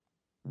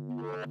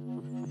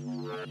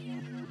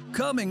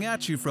Coming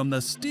at you from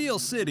the Steel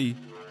City,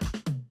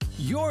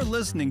 you're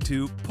listening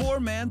to Poor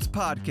Man's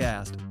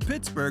Podcast,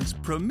 Pittsburgh's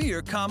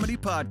premier comedy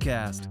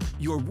podcast.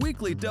 Your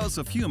weekly dose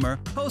of humor,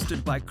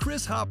 hosted by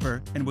Chris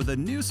Hopper and with a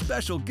new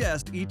special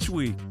guest each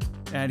week.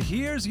 And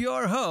here's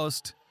your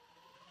host,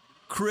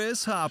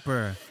 Chris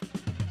Hopper.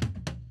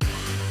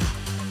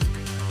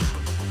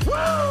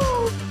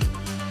 Woo!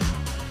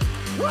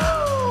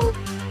 Woo!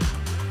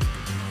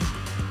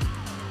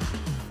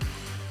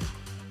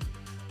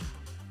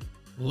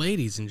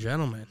 Ladies and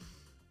gentlemen,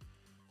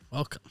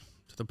 welcome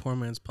to the Poor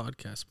Man's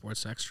Podcast,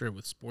 Sports Extra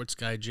with Sports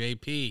Guy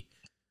JP.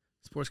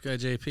 Sports Guy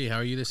JP, how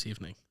are you this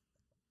evening?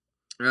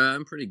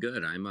 I'm pretty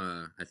good. I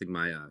think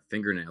my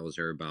fingernails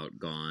are about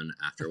gone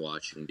after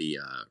watching the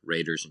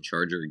Raiders and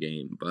Charger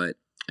game, but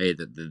hey,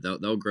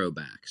 they'll grow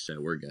back,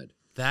 so we're good.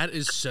 That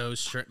is so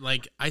strange.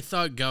 Like, I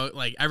thought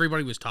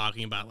everybody was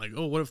talking about, like,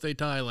 oh, what if they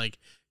tie, like,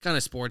 kind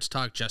of sports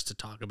talk just to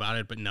talk about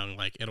it, but knowing,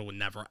 like, it'll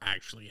never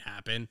actually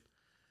happen.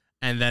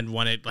 And then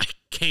when it, like,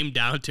 came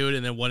down to it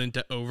and then went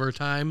into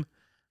overtime,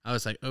 I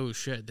was like, oh,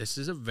 shit, this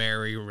is a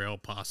very real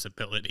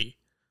possibility.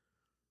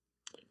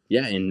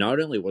 Yeah, and not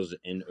only was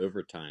it in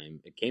overtime,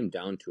 it came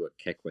down to a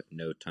kick with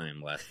no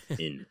time left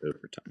in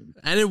overtime.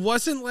 And it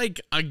wasn't, like,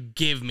 a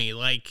give me.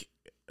 Like,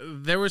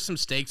 there were some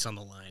stakes on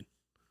the line.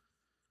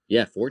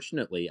 Yeah,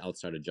 fortunately,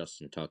 outside of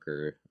Justin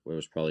Tucker, it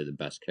was probably the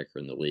best kicker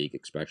in the league,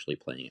 especially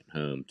playing at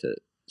home to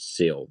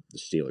seal the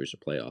Steelers a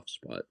playoff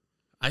spot.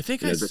 I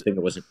think I think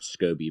it wasn't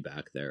Scobie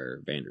back there,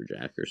 or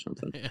Vanderjack or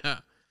something.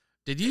 Yeah.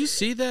 Did you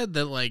see that?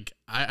 That, like,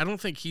 I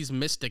don't think he's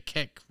missed a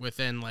kick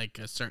within, like,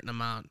 a certain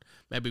amount,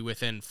 maybe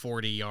within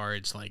 40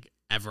 yards, like,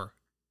 ever.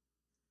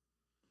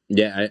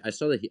 Yeah, I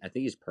saw that. I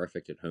think he's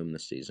perfect at home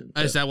this season.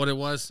 Is that what it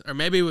was? Or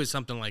maybe it was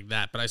something like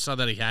that, but I saw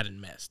that he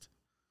hadn't missed.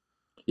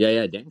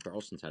 Yeah. Dan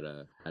Carlson's had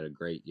a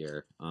great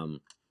year. And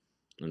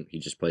he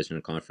just plays in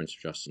a conference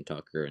with Justin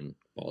Tucker and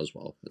balls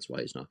well. That's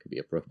why he's not going to be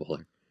a Pro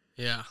Bowler.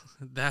 Yeah,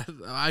 that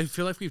I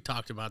feel like we've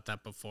talked about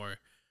that before.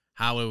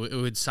 How it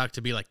would suck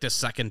to be like the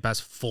second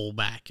best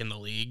fullback in the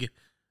league,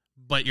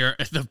 but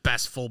the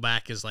best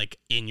fullback is like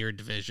in your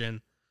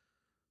division.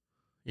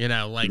 You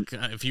know, like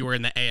if you were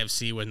in the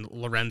AFC when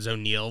Lorenzo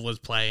Neal was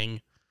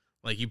playing,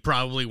 like you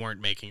probably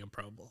weren't making a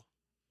Pro Bowl.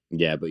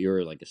 Yeah, but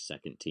you're like a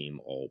second team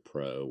All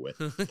Pro with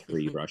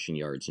 3 rushing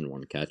yards and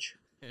 1 catch.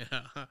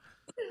 Yeah,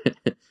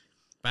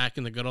 back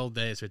in the good old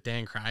days with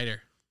Dan Kreider.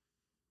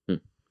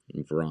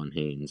 And Veron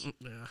Haynes.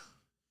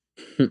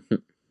 Yeah.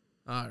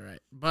 All right.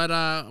 But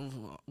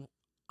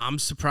I'm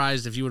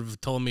surprised if you would have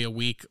told me a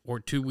week or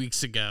 2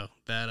 weeks ago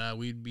that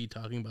we'd be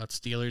talking about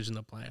Steelers in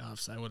the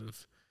playoffs. I would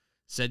have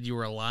said you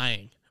were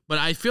lying. But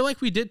I feel like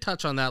we did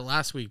touch on that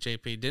last week,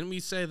 JP. Didn't we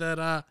say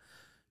that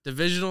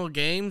divisional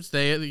games,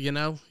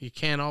 you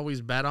can't always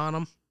bet on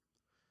them?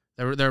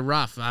 They're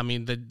rough. I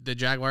mean, the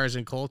Jaguars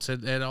and Colts,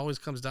 it always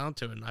comes down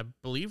to it. And I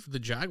believe the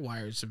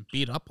Jaguars have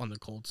beat up on the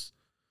Colts.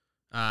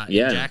 In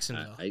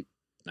Jacksonville.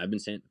 I've been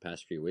saying it the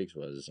past few weeks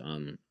was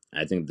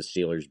I think the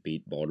Steelers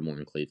beat Baltimore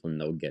and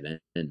Cleveland. They'll get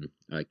in.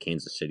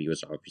 Kansas City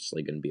was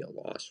obviously going to be a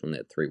loss when they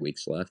had 3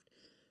 weeks left.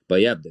 But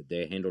yeah,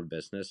 they handled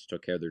business,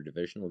 took care of their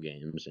divisional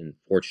games, and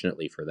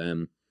fortunately for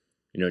them,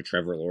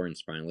 Trevor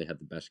Lawrence finally had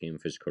the best game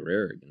of his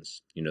career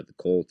against the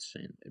Colts,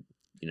 and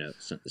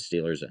sent the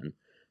Steelers in.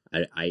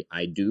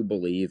 I do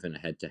believe in a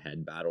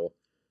head-to-head battle,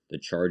 the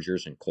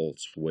Chargers and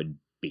Colts would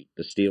beat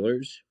the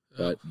Steelers.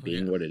 But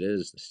what it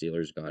is, the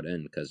Steelers got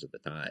in because of the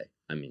tie.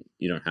 I mean,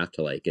 you don't have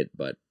to like it,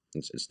 but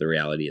it's the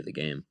reality of the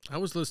game. I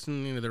was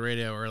listening to the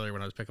radio earlier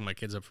when I was picking my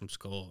kids up from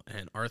school,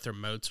 and Arthur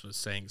Moats was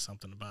saying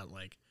something about,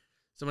 like,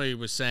 somebody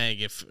was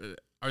saying,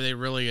 are they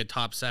really a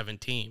top 7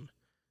 team?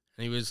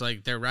 And he was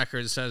like, their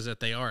record says that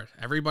they are.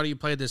 Everybody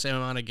played the same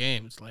amount of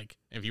games. Like,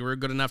 if you were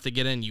good enough to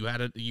get in, you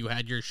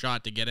had your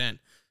shot to get in.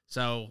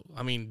 So,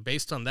 I mean,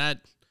 based on that,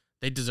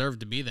 they deserve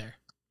to be there.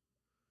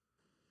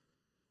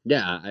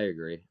 Yeah, I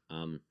agree.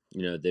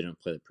 They don't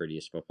play the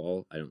prettiest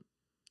football. I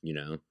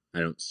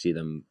don't see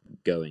them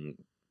going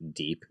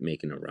deep,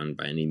 making a run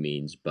by any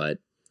means, but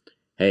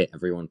hey,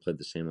 everyone played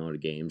the same amount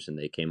of games and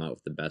they came out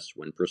with the best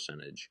win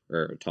percentage,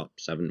 or a top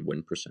 7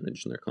 win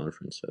percentage in their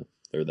conference, so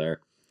they're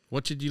there.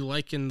 What did you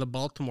like in the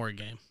Baltimore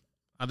game,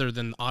 other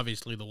than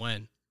obviously the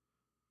win?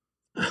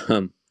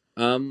 I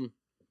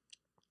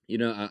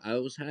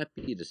was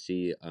happy to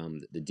see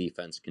the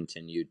defense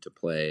continued to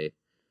play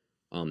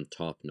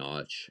top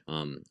notch.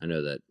 I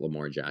know that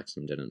Lamar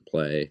Jackson didn't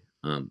play.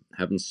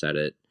 Haven't said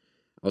it.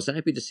 I was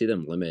happy to see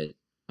them limit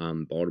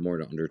Baltimore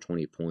to under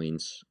 20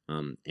 points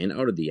and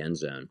out of the end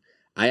zone.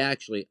 I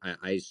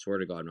swear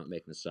to God, I'm not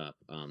making this up.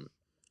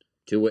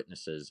 2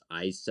 witnesses.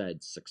 I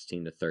said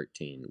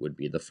 16-13 would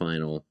be the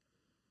final.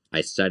 I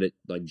said it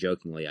like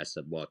jokingly. I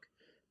said, look,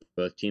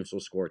 both teams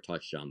will score a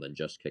touchdown, then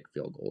just kick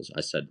field goals.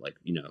 I said,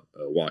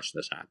 watch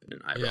this happen,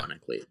 and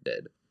ironically, it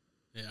did.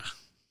 Yeah.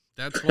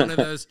 That's one of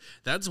those.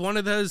 That's one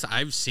of those.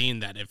 I've seen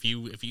that if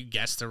you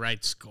guess the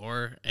right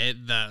score,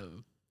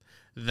 the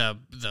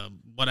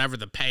whatever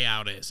the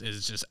payout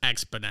is just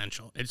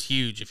exponential. It's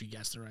huge if you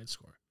guess the right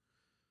score.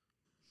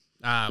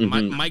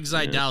 Mike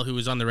Yeah. Zidell, who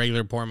was on the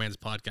regular Poor Man's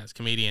podcast,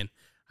 comedian,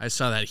 I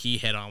saw that he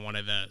hit on one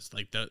of those,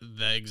 like the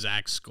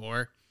exact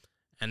score,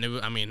 and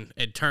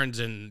it turns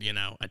in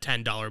a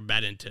 $10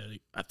 bet into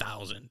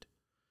 1,000.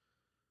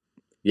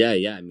 Yeah,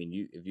 yeah. I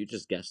mean, if you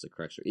just guess the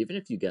correct, even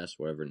if you guess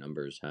whatever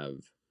numbers have,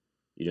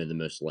 the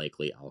most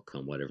likely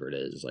outcome, whatever it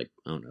is, like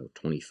I don't know,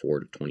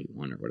 24 to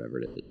 21 or whatever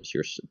it is,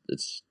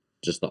 it's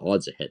just the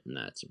odds of hitting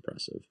that's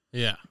impressive.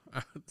 Yeah,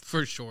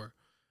 for sure.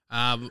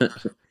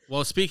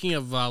 Well, speaking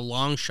of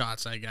long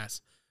shots, I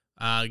guess,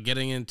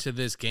 getting into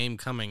this game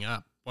coming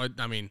up,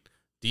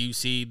 do you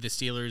see the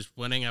Steelers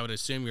winning? I would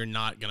assume you're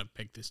not going to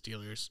pick the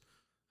Steelers.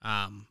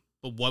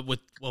 But what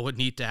would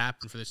need to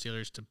happen for the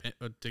Steelers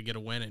to get a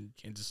win in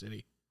Kansas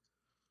City?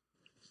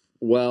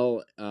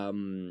 Well,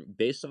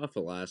 based off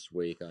of last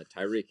week,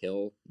 Tyreek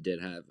Hill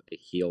did have a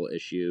heel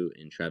issue,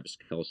 and Travis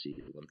Kelce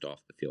limped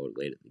off the field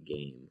late in the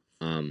game.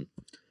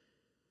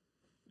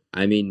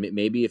 I mean,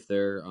 maybe if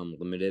they're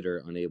limited or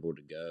unable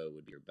to go,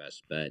 would be your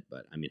best bet.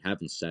 But I mean,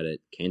 having said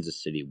it,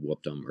 Kansas City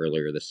whooped them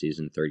earlier this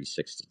season,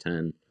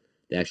 36-10.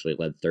 They actually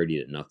led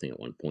 30-0 at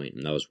one point,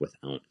 and that was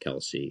without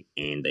Kelce,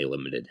 and they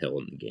limited Hill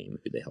in the game,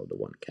 who they held to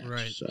one catch.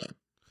 Right. So,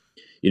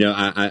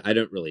 I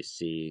don't really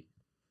see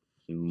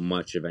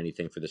much of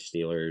anything for the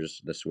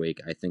Steelers this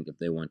week. I think if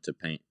they want to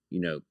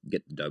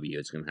get the W,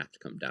 it's going to have to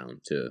come down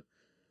to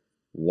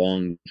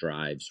long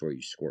drives where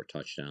you score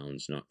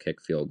touchdowns, not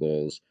kick field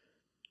goals,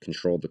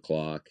 control the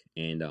clock,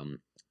 and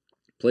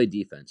play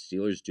defense.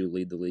 Steelers do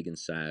lead the league in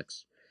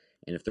sacks,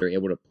 and if they're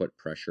able to put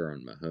pressure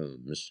on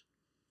Mahomes,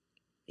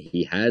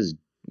 he has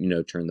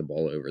turned the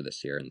ball over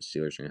this year, and the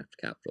Steelers are going to have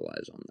to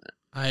capitalize on that.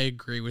 I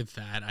agree with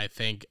that. I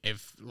think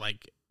if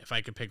I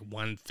could pick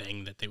one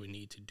thing that they would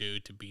need to do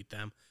to beat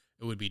them,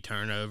 it would be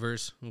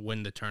turnovers,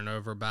 win the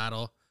turnover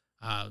battle.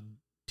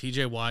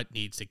 TJ Watt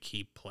needs to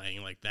keep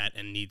playing like that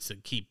and needs to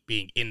keep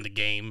being in the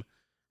game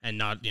and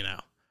not,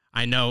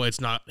 I know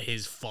it's not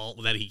his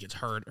fault that he gets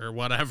hurt or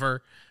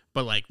whatever,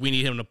 but we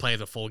need him to play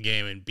the full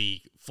game and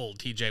be full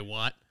TJ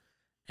Watt.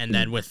 And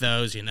then with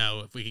those,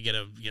 if we could get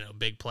a,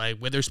 big play,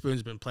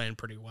 Witherspoon's been playing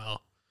pretty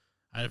well.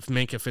 If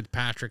Minkah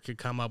Fitzpatrick could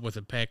come up with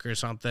a pick or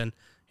something,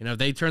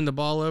 they turn the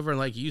ball over and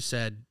like you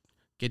said,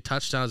 get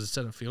touchdowns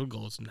instead of field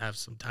goals and have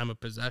some time of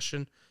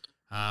possession.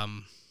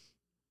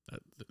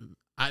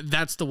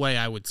 That's the way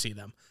I would see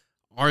them.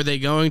 Are they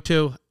going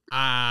to?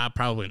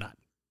 Probably not.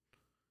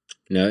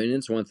 No, and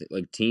it's one thing.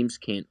 Teams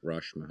can't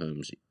rush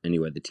Mahomes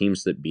anyway. The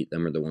teams that beat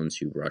them are the ones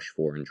who rush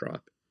 4 and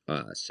drop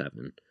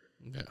 7.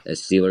 Yeah.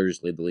 As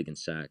Steelers lead the league in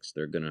sacks,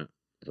 they're gonna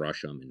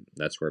rush them, and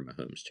that's where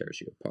Mahomes tears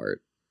you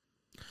apart.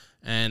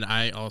 And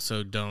I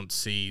also don't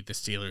see the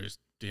Steelers,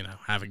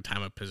 having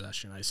time of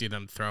possession. I see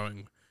them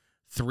throwing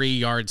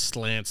 3-yard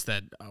slants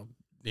that,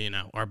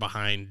 are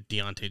behind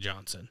Deontay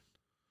Johnson.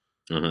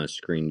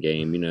 Screen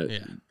game, Yeah.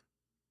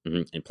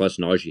 And plus,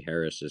 Najee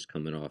Harris is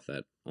coming off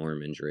that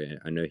arm injury.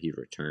 I know he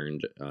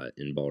returned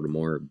in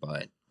Baltimore,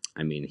 but,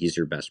 I mean, he's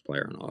your best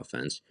player on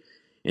offense.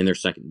 And their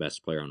second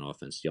best player on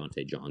offense,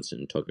 Deontay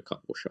Johnson, took a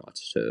couple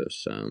shots, too.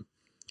 So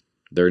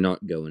they're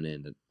not going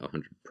in at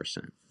 100%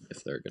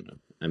 if they're going to.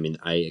 I mean,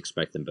 I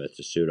expect them both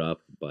to suit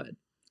up, but,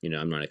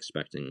 I'm not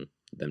expecting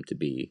them to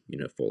be,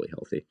 fully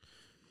healthy.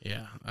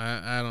 Yeah,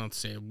 I don't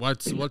see it.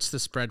 What's the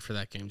spread for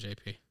that game,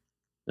 JP?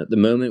 At the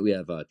moment, we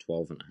have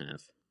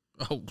 12.5.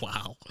 Oh,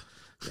 wow.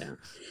 Yeah.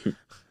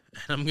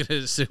 I'm going to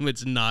assume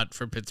it's not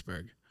for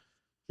Pittsburgh.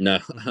 No.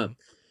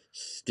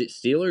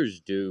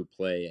 Steelers do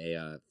play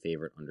a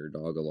favorite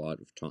underdog a lot.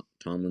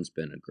 Tomlin's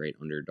been a great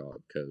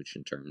underdog coach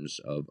in terms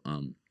of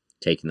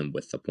taking them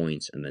with the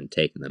points and then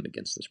taking them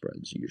against the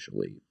spreads.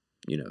 Usually,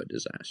 a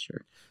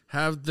disaster.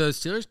 Have the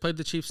Steelers played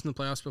the Chiefs in the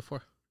playoffs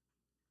before?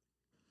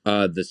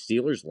 The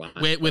Steelers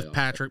last with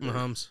Patrick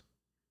Mahomes.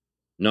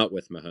 Not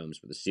with Mahomes,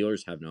 but the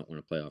Steelers have not won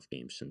a playoff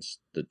game since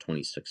the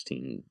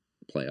 2016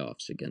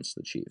 playoffs against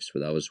the Chiefs.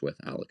 But that was with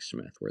Alex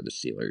Smith, where the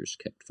Steelers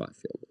kicked 5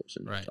 field goals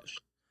and touched.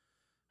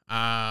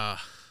 I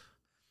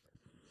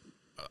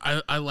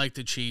like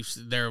the Chiefs.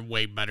 They're a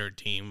way better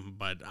team,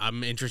 but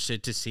I'm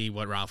interested to see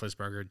what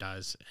Roethlisberger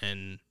does,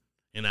 and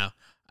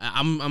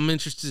I'm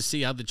interested to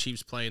see how the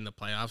Chiefs play in the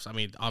playoffs. I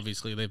mean,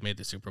 obviously they've made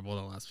the Super Bowl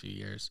in the last few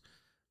years,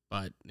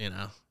 but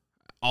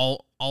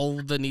all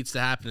that needs to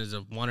happen is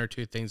if one or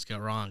two things go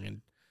wrong,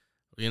 and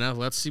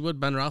let's see what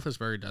Ben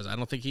Roethlisberger does. I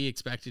don't think he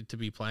expected to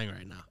be playing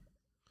right now.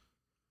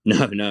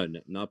 No,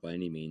 not by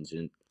any means,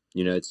 and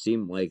it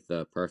seemed like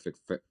the perfect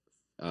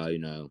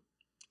farewell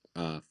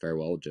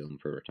to him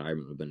for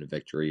retirement would have been a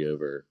victory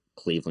over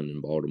Cleveland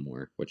and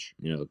Baltimore, which,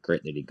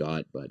 great that he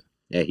got, but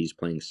yeah, he's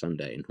playing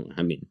Sunday. And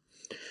I mean,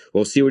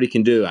 we'll see what he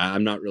can do.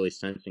 I'm not really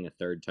sensing a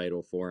third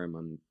title for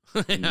him.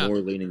 I'm more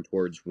leaning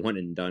towards one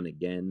and done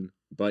again,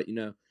 but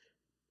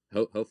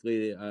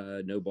hopefully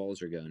no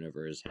balls are going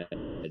over his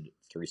head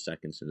 3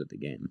 seconds into the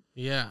game.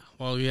 Yeah,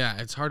 well,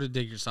 yeah, it's hard to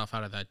dig yourself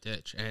out of that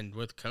ditch. And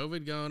with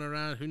COVID going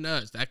around, who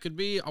knows? That could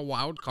be a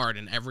wild card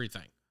in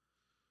everything.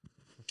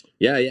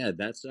 Yeah,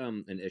 that's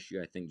an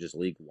issue I think just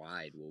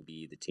league-wide will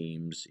be the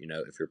teams,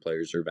 if your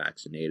players are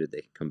vaccinated,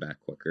 they can come back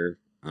quicker.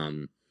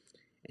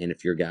 And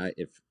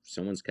if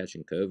someone's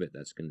catching COVID,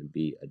 that's going to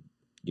be a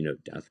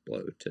death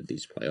blow to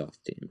these playoff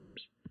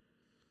teams.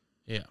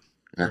 Yeah.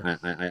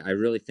 I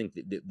really think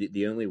that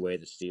the only way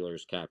the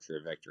Steelers capture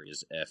a victory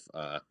is if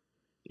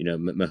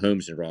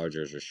Mahomes and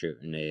Rodgers are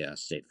shooting a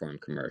State Farm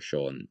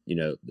commercial, and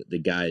the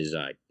guys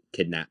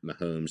kidnap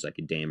Mahomes like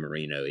a Dan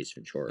Marino, Ace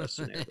Ventura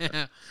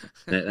scenario.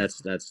 That's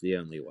the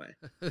only way.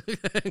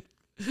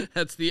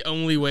 That's the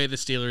only way the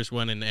Steelers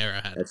win in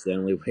Arrowhead. That's the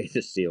only way the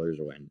Steelers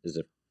win, is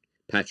if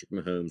Patrick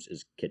Mahomes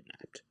is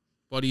kidnapped.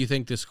 What do you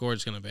think the score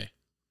is going to be?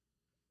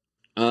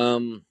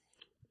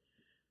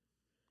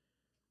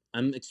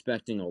 I'm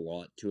expecting a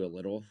lot to a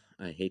little.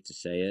 I hate to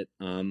say it.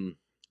 Because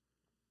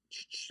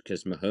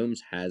Mahomes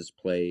has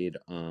played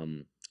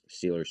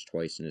Steelers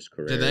twice in his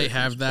career. Do they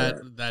have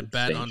that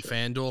bet on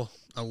FanDuel,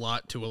 a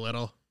lot to a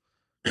little?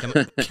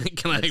 Can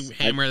I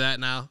hammer that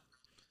now?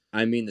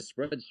 I mean, the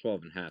spread's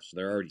 12.5, so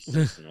they're already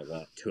sensing a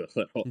lot to a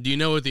little. Do you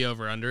know what the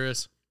over-under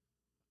is?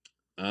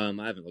 I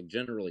haven't looked.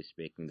 Generally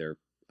speaking, they're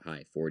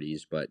high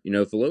 40s, but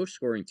if a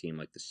low-scoring team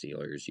like the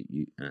Steelers,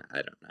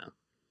 I don't know.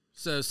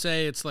 So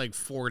say it's like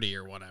 40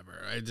 or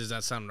whatever. Right? Does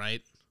that sound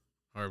right?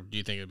 Or do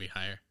you think it'd be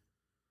higher?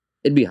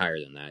 It'd be higher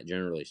than that.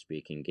 Generally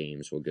speaking,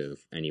 games will go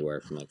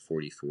anywhere from like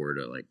 44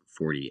 to like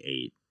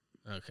 48.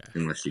 Okay.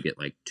 Unless you get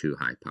like two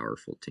high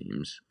powerful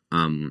teams.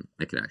 I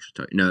could actually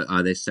tell you.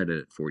 No, they set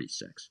it at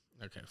 46.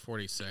 Okay,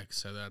 46.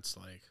 So that's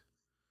like,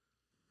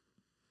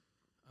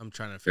 I'm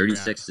trying to figure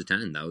 36 to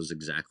 10. That was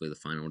exactly the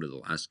final to the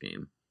last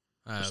game.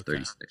 It was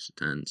 36 to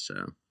 10.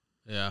 So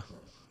yeah,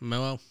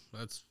 well,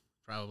 that's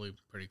probably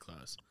pretty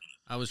close.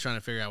 I was trying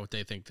to figure out what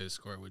they think the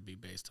score would be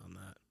based on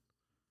that.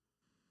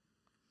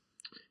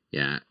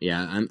 Yeah.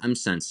 I'm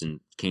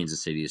sensing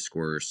Kansas City to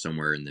score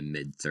somewhere in the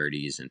mid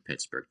 30s and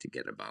Pittsburgh to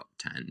get about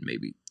 10,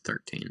 maybe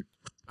 13.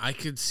 I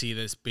could see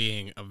this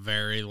being a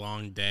very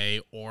long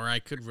day, or I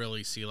could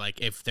really see like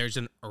if there's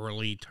an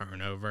early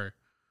turnover,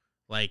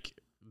 like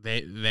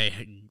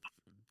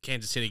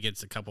Kansas City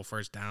gets a couple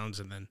first downs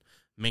and then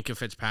Minkah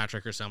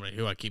Fitzpatrick or somebody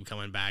who I keep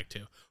coming back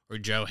to, or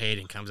Joe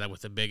Hayden comes out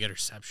with a big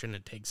interception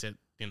and takes it,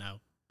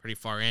 pretty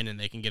far in, and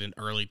they can get an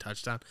early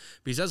touchdown.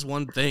 Because that's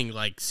one thing,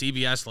 like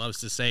CBS loves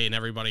to say, and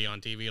everybody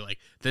on TV, like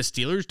the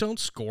Steelers don't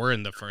score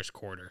in the first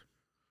quarter.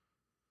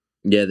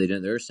 Yeah, they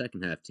don't. They're a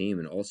second half team,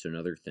 and also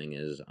another thing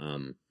is,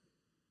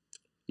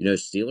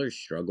 Steelers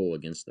struggle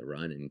against the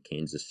run, and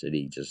Kansas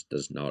City just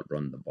does not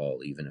run the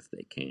ball, even if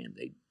they can.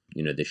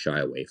 They shy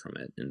away from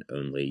it and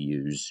only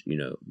use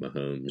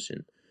Mahomes,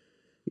 and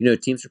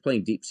teams are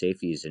playing deep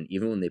safeties, and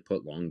even when they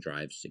put long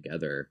drives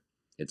together,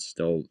 it's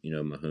still,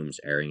 Mahomes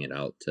airing it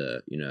out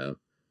to, the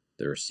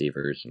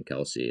receivers and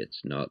Kelsey.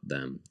 It's not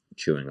them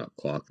chewing up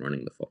clock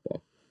running the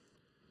football.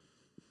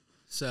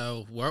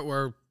 So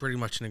we're pretty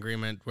much in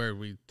agreement where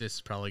this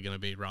is probably going to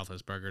be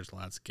Roethlisberger's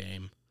last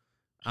game.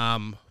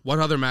 What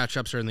other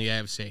matchups are in the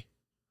AFC?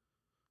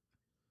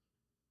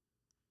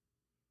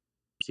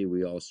 See,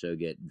 we also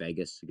get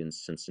Vegas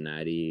against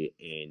Cincinnati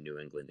and New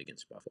England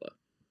against Buffalo.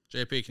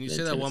 JP, can you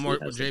say that one more?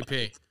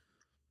 JP,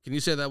 can you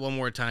say that one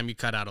more time? You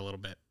cut out a little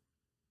bit.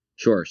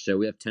 Sure. So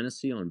we have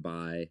Tennessee on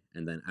bye,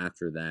 and then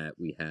after that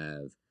we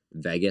have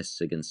Vegas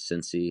against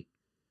Cincy,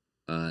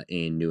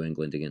 and New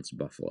England against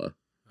Buffalo.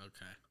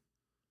 Okay.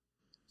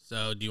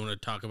 So do you want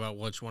to talk about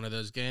which one of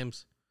those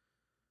games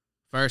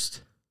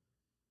first?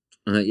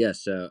 Yeah.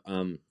 So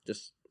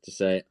just to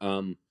say,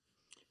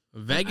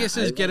 Vegas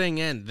is getting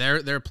in.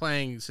 They're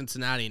playing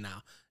Cincinnati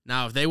now.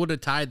 Now, if they would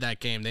have tied that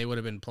game, they would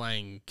have been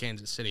playing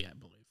Kansas City, I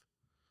believe.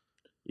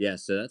 Yeah.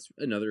 So that's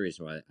another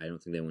reason why I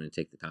don't think they want to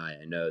take the tie.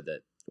 I know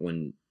that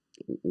when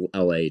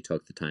LA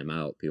took the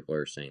timeout, people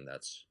are saying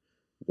that's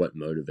what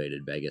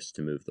motivated Vegas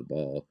to move the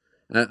ball.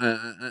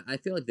 I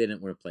feel like they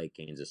didn't want to play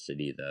Kansas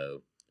City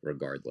though,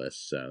 regardless.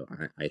 So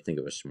I think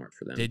it was smart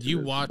for them. Did you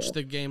watch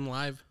the game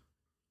live?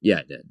 Yeah,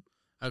 I did.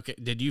 Okay.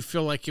 Did you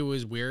feel like it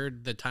was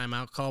weird, the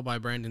timeout call by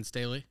Brandon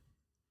Staley?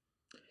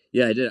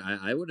 Yeah, I did.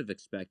 I would have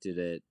expected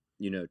it,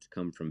 to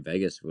come from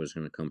Vegas if it was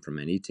going to come from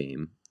any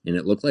team. And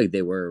it looked like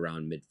they were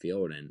around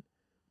midfield. And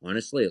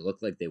honestly, it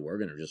looked like they were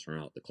going to just run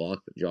out the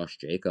clock. But Josh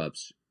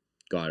Jacobs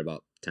got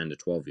about 10 to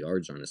 12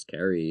 yards on his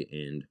carry.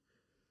 And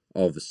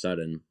all of a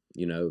sudden,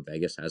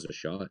 Vegas has a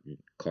shot. And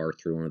Carr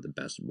threw one of the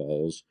best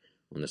balls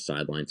on the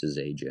sideline to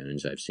Zay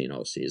Jones I've seen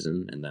all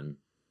season. And then,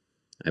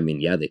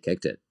 they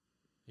kicked it.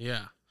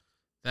 Yeah.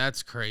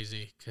 That's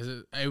crazy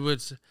because it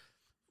was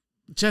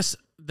just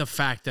the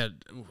fact that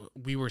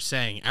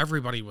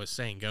everybody was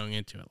saying going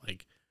into it,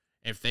 like,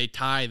 if they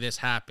tie, this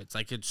happens.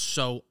 Like, it's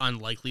so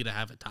unlikely to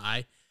have a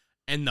tie.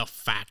 And the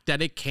fact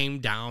that it came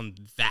down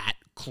that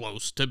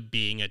close to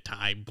being a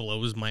tie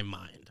blows my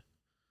mind.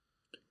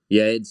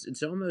 Yeah,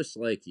 it's almost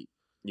like,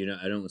 I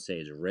don't want to say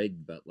it's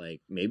rigged, but,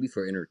 like, maybe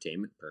for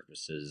entertainment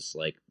purposes,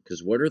 like,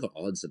 because what are the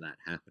odds of that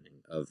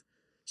happening, of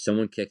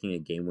someone kicking a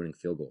game-winning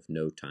field goal with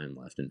no time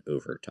left in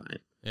overtime?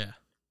 Yeah.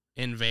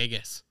 In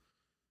Vegas.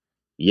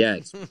 Yeah,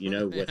 it's, with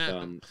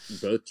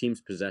both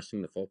teams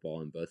possessing the football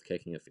and both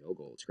kicking a field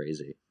goal. It's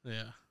crazy.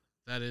 Yeah,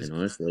 that is. And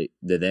honestly,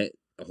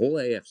 the whole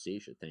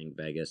AFC should thank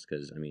Vegas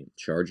because I mean,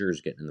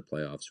 Chargers getting in the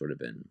playoffs would have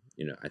been,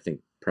 I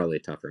think probably a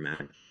tougher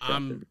match.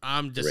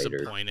 I'm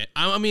disappointed.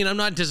 I mean, I'm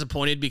not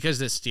disappointed because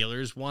the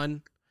Steelers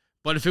won,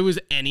 but if it was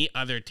any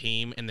other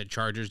team and the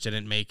Chargers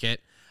didn't make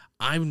it,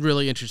 I'm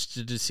really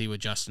interested to see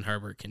what Justin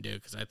Herbert can do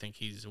because I think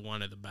he's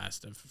one of the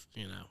best of,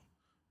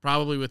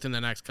 probably within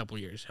the next couple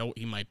of years.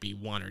 He might be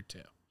one or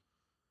two.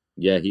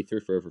 Yeah, he threw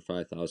for over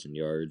 5,000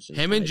 yards.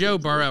 Him and Joe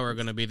Burrow are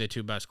going to be the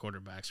two best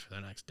quarterbacks for the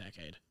next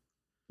decade.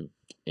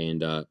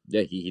 And,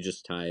 he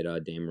just tied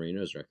Dan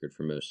Marino's record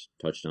for most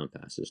touchdown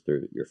passes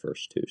through your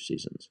first 2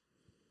 seasons.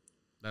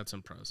 That's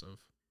impressive.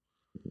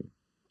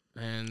 Mm-hmm.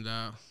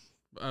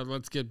 And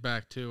let's get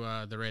back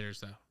to the Raiders,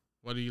 though.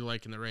 What do you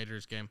like in the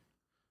Raiders game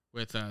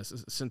with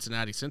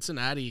Cincinnati?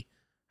 Cincinnati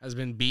has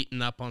been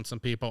beaten up on some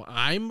people.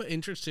 I'm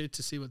interested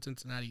to see what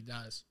Cincinnati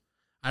does.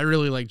 I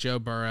really like Joe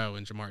Burrow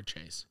and Jamar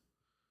Chase.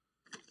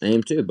 I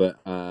am too,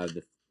 but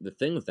the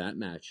thing with that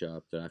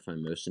matchup that I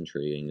find most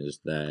intriguing is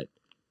that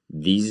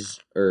these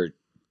are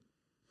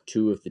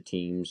 2 of the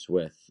teams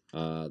with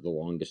the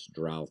longest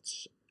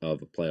droughts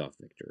of a playoff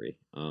victory.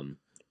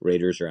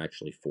 Raiders are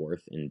actually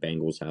 4th, and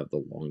Bengals have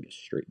the longest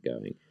streak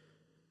going.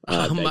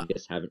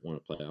 Vegas haven't won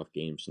a playoff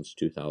game since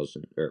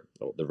 2000,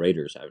 the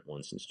Raiders haven't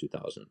won since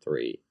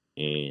 2003,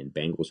 and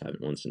Bengals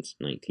haven't won since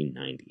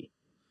 1990.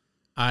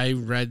 I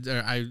read,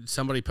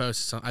 somebody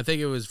posted something. I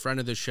think it was friend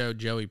of the show,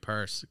 Joey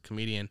Purse,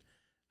 comedian.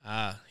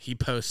 He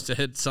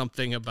posted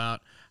something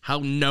about how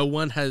no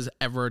one has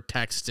ever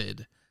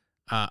texted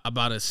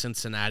about a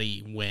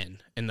Cincinnati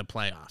win in the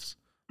playoffs.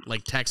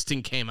 Like,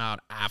 texting came out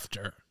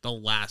after the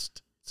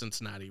last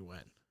Cincinnati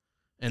win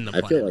in the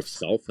playoffs. I feel like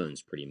cell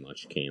phones pretty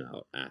much came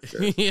out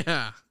after.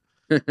 Yeah.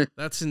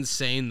 That's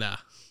insane, though.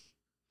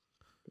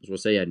 We'll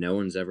say, yeah, no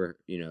one's ever,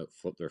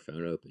 flipped their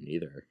phone open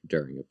either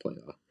during a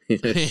playoff.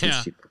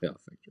 Playoff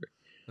victory.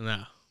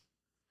 No.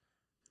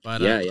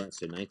 But, yeah.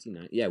 So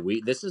 1990. Yeah,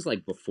 this is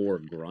like before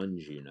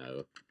grunge,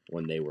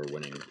 when they were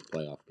winning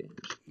playoff games.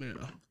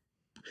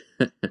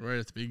 Yeah. Right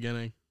at the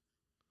beginning.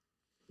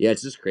 Yeah,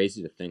 it's just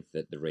crazy to think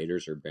that the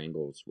Raiders or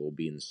Bengals will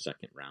be in the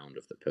second round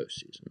of the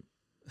postseason.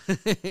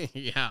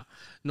 Yeah.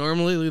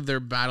 Normally they're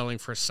battling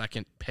for a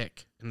second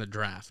pick in the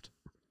draft.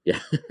 Yeah.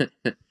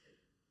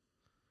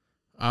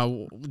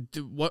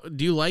 What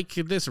do you like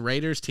this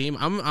Raiders team?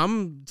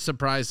 I'm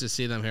surprised to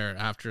see them here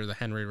after the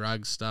Henry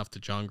Ruggs stuff, the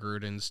John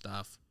Gruden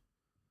stuff.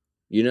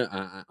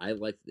 I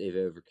like that they've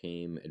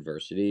overcame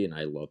adversity, and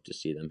I love to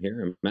see them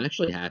here. I'm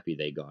actually happy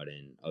they got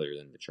in, other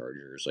than the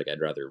Chargers. Like, I'd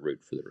rather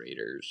root for the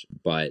Raiders,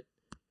 but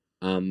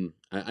I don't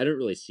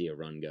really see a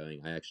run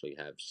going. I actually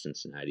have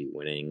Cincinnati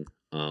winning.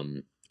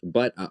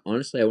 But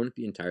honestly, I wouldn't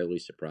be entirely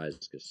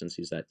surprised because since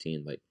he's that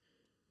team, like,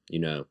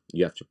 you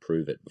have to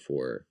prove it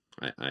before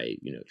I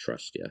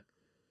trust you.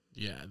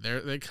 Yeah,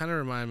 they kind of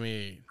remind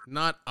me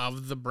not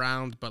of the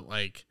Browns, but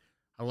like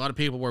a lot of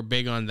people were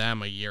big on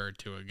them a year or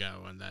 2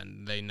 ago, and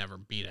then they never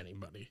beat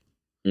anybody.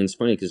 And it's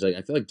funny because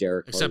I feel like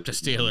Derek Carr, except the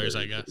Steelers,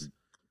 I guess.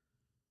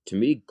 To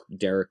me,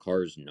 Derek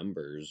Carr's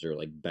numbers are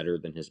like better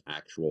than his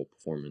actual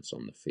performance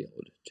on the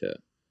field.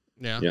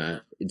 Yeah,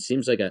 it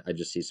seems like I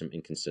just see some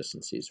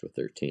inconsistencies with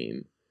their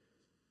team.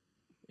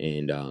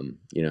 And,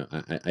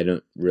 I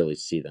don't really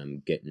see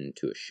them getting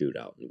into a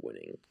shootout and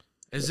winning.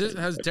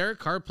 Has Derek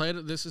Carr played?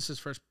 This is his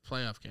first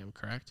playoff game,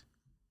 correct?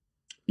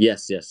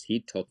 Yes. He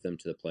took them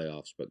to the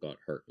playoffs, but got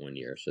hurt 1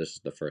 year. So this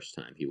is the first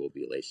time he will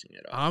be lacing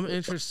it up. I'm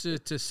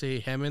interested to see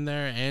him in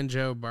there and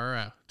Joe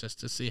Burrow, just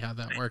to see how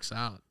that works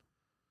out.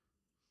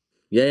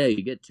 Yeah,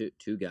 you get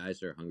two guys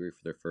that are hungry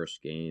for their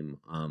first game,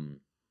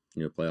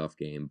 playoff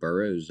game.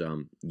 Burrow's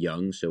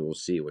young, so we'll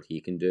see what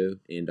he can do.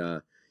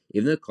 And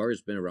even though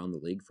Carr's been around the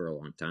league for a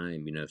long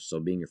time,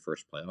 still being your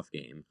first playoff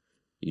game,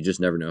 you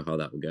just never know how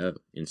that will go.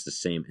 And it's the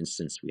same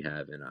instance we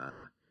have in,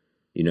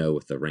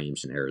 with the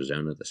Rams in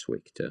Arizona this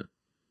week too.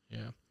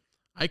 Yeah,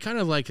 I kind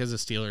of like as a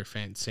Steeler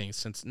fan saying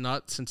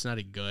not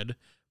Cincinnati good,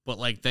 but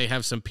like they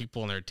have some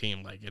people on their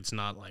team. Like it's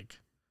not like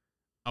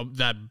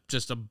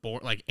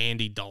like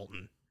Andy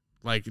Dalton.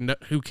 Like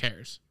who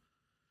cares?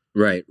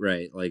 Right.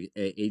 Like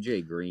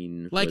AJ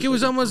Green. Like it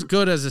was almost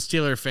good as a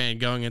Steeler fan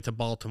going into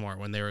Baltimore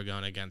when they were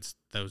going against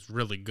those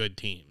really good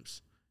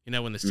teams.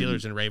 When the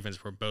Steelers and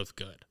Ravens were both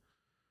good.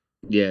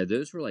 Yeah,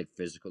 those were like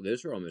physical.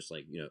 Those were almost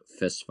like,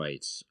 fist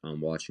fights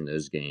watching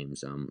those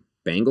games.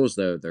 Bengals,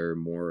 though, they're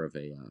more of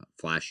a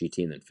flashy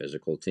team than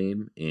physical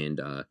team. And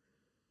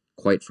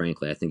quite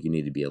frankly, I think you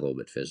need to be a little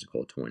bit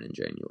physical to win in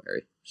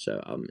January.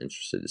 So I'm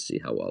interested to see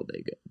how well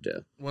they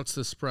do. What's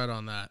the spread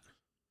on that?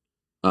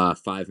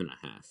 5.5.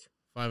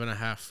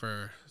 5.5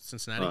 for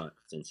Cincinnati?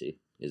 Cincy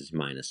is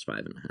minus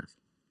 5.5.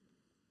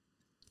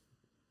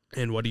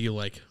 And what do you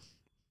like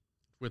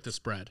with the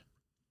spread?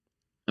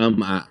 I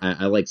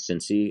like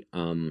Cincy.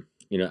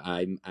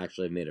 I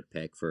actually made a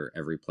pick for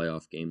every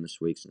playoff game this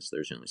week since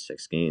there's only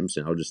 6 games,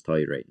 and I'll just tell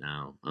you right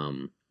now,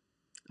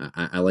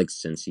 I like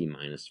Cincy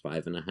minus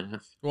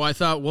 5.5. Well, I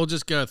thought we'll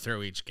just go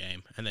through each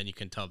game, and then you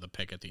can tell the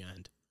pick at the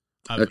end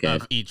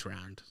of each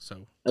round.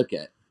 So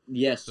okay,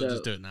 yeah. So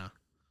just do it now.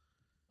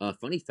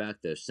 Funny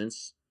fact though,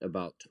 since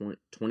about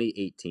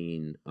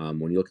 2018,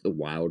 when you look at the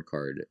wild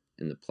card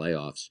in the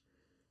playoffs,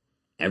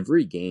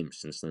 every game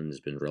since then has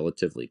been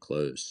relatively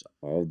close.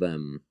 All of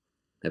them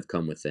have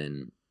come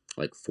within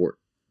like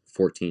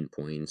 14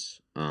 points.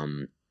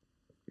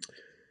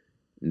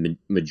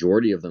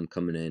 Majority of them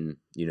coming in,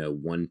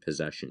 one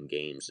possession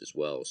games as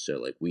well. So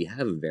like we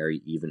have a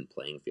very even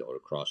playing field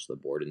across the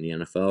board in the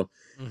NFL.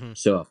 Mm-hmm.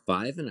 So a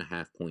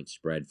 5.5 point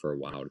spread for a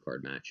wild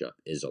card matchup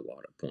is a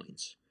lot of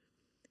points.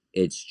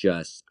 It's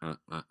just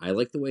I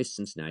like the way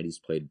Cincinnati's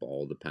played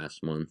ball the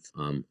past month.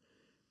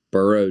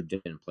 Burrow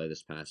didn't play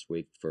this past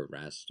week for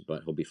rest,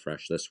 but he'll be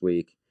fresh this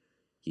week.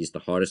 He's the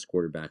hottest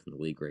quarterback in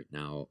the league right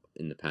now.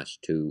 In the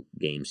past 2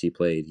 games he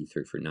played, he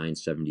threw for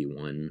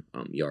 971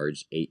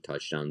 yards, 8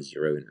 touchdowns,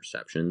 0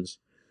 interceptions.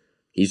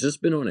 He's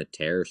just been on a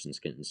tear since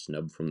getting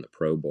snubbed from the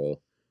Pro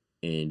Bowl.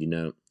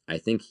 And, I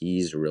think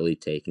he's really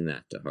taking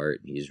that to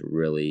heart. He's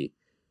really,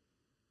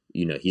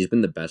 he's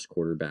been the best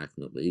quarterback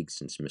in the league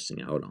since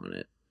missing out on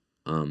it.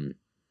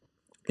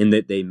 And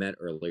that they met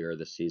earlier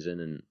this season,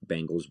 and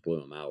Bengals blew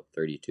them out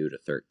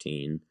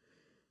 32-13.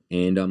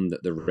 And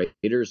the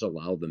Raiders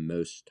allow the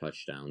most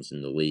touchdowns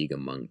in the league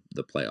among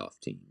the playoff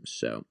teams.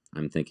 So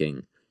I'm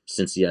thinking,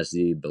 since he has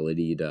the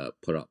ability to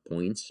put up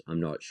points,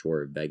 I'm not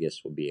sure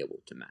Vegas will be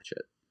able to match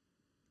it.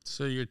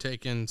 So you're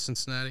taking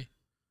Cincinnati?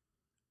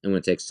 I'm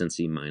going to take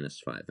Cincy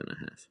minus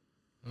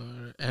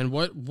 5.5. And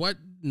what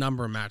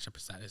number matchup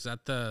is that? Is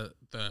that the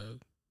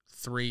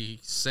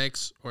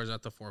 3-6 or is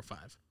that the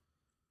 4-5?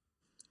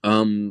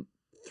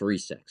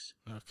 3-6.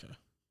 Okay.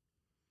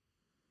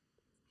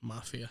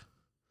 Mafia.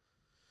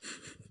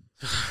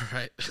 All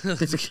right.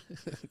 That's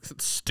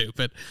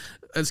stupid.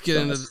 Let's get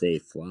into Stay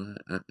fly.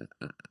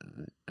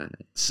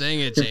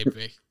 Sing it,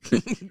 JP.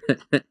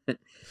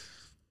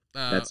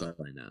 That's all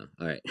I know.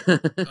 All right. All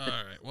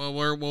right. Well,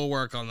 we'll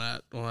work on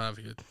that. We'll have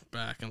you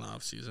back in the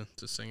off season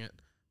to sing it.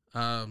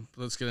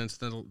 Let's get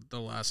into the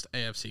last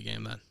AFC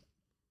game then.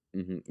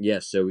 Mm-hmm. Yeah.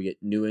 So we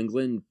get New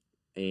England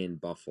and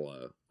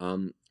Buffalo.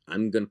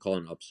 I'm gonna call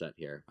an upset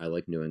here. I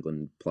like New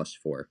England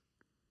 +4.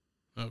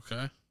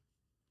 Okay.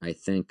 I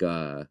think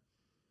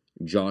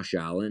Josh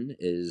Allen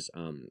is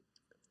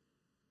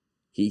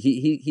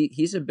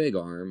he's a big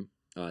arm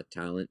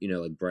talent,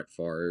 like Brett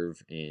Favre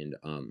and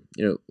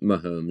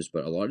Mahomes,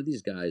 but a lot of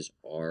these guys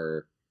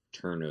are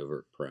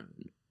turnover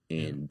prone,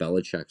 and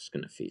Belichick's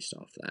gonna feast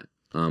off that.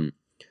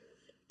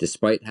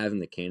 Despite having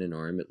the cannon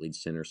arm, it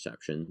leads to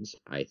interceptions.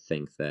 I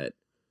think that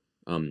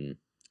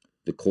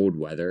the cold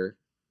weather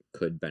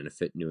could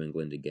benefit New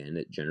England again.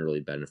 It generally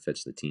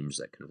benefits the teams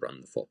that can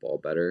run the football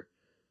better.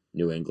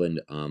 New England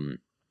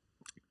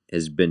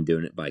has been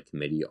doing it by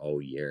committee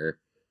all year,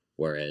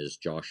 whereas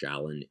Josh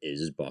Allen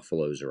is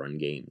Buffalo's run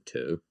game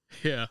too.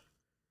 Yeah.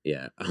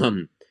 Yeah.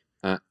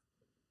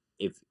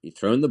 If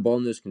throwing the ball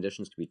in those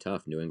conditions could be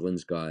tough. New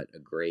England's got a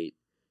great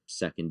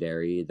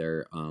secondary.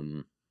 They're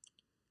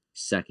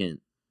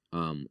second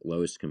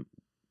lowest.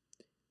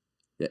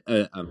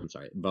 I'm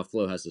sorry.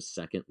 Buffalo has the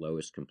second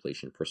lowest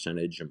completion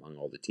percentage among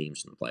all the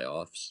teams in the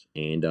playoffs,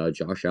 and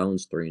Josh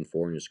Allen's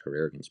 3-4 in his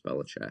career against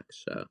Belichick.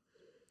 So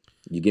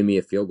you give me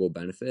a field goal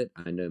benefit.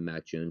 I know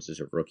Mac Jones is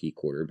a rookie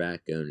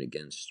quarterback going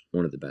against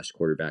one of the best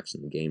quarterbacks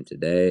in the game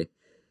today,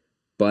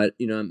 but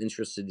I'm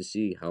interested to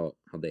see how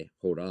they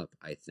hold up.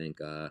 I think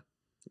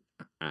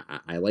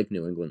I like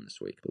New England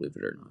this week, believe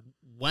it or not.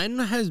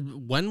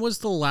 When was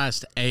the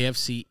last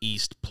AFC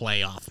East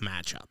playoff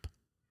matchup?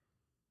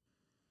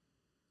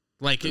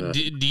 Like, do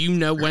you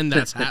know when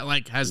that's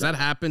has that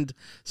happened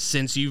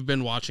since you've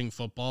been watching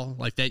football?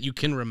 Like that you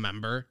can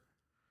remember?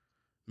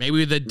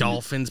 Maybe the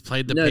Dolphins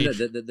played the Patriots.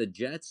 No, the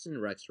Jets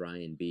and Rex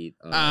Ryan beat.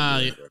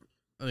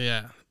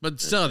 Yeah, but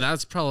still,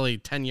 that's probably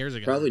 10 years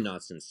ago. Probably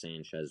not since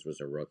Sanchez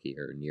was a rookie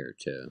or near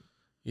to.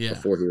 Yeah,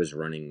 before he was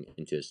running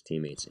into his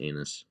teammate's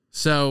anus.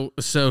 So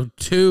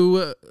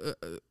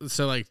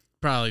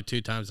probably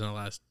 2 times in the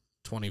last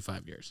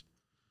 25 years.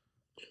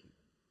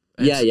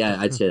 Yeah,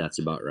 I'd say that's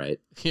about right.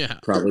 Yeah.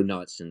 Probably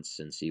not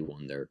since he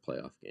won their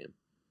playoff game.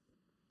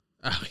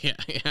 Oh,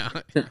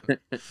 yeah.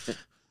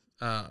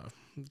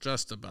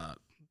 Just about.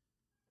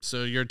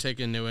 So you're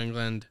taking New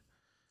England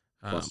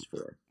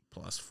 +4.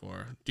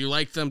 +4. Do you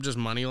like them just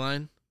money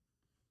line?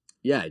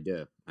 Yeah, I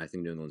do. I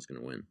think New England's going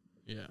to win.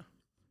 Yeah.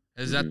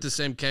 Is that the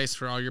same case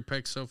for all your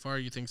picks so far?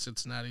 You think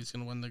Cincinnati's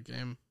going to win the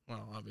game?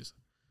 Well, obviously.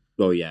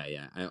 Oh,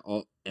 yeah.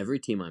 Every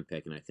team I'm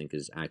picking, I think,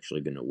 is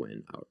actually going to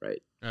win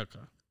outright.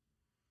 Okay.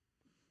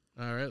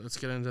 All right, let's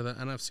get into the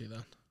NFC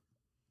then.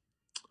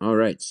 All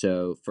right,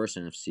 so first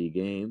NFC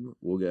game,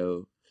 we'll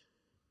go.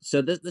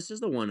 So this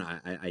is the one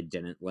I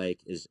didn't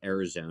like, is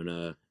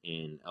Arizona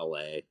and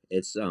LA.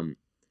 It's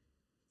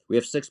we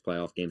have 6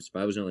 playoff games. If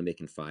I was only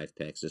making 5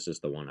 picks, this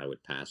is the one I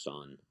would pass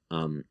on.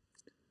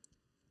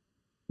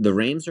 The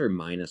Rams are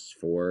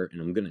 -4, and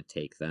I'm gonna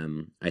take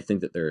them. I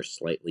think that they're a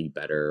slightly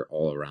better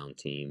all-around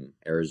team.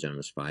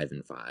 Arizona's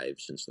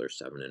 5-5 since their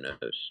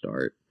 7-0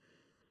 start.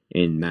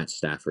 And Matt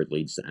Stafford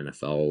leads the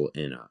NFL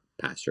in a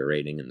passer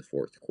rating in the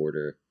fourth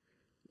quarter.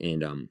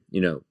 And,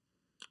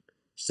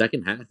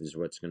 second half is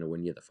what's going to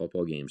win you the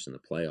football games in the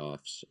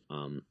playoffs.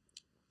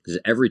 Because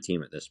every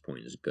team at this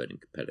point is good and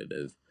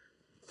competitive.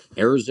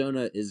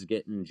 Arizona is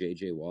getting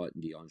J.J. Watt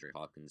and DeAndre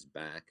Hopkins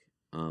back,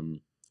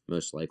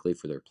 most likely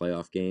for their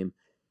playoff game.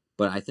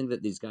 But I think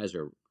that these guys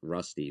are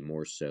rusty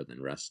more so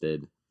than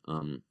rested.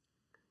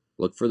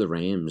 Look for the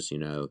Rams,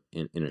 in a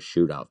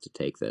shootout to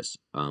take this.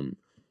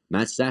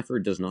 Matt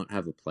Stafford does not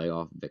have a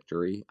playoff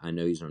victory. I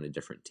know he's on a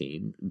different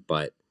team,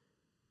 but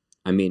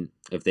I mean,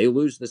 if they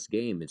lose this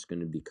game, it's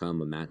going to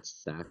become a Matt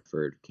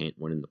Stafford can't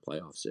win in the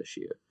playoffs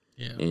issue.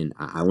 Yeah. And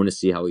I want to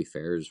see how he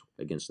fares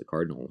against the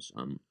Cardinals.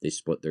 They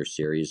split their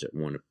series at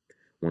one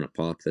a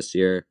pop this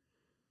year.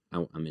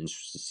 I'm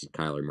interested to see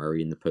Kyler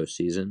Murray in the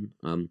postseason.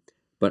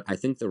 But I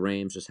think the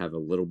Rams just have a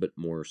little bit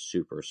more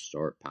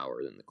superstar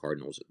power than the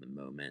Cardinals at the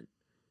moment.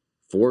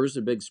 4 is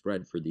a big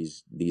spread for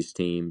these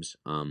teams.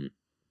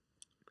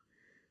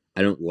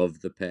 I don't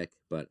love the pick,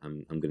 but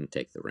I'm going to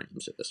take the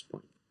Rams at this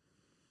point.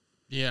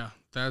 Yeah,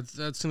 that's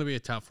going to be a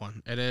tough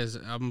one. It is.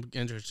 I'm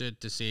interested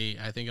to see.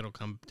 I think it'll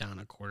come down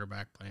to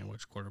quarterback play and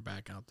which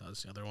quarterback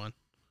outdoes the other one.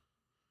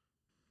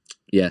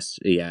 Yes,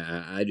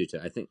 yeah, I do too.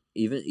 I think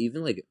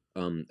even like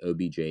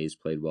OBJ's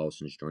played well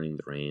since joining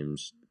the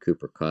Rams.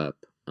 Cooper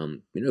Kupp.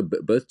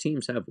 Both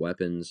teams have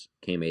weapons.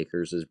 Cam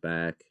Akers is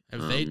back.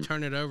 If they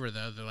turn it over,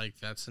 though, they're like,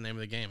 that's the name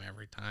of the game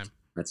every time.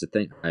 That's the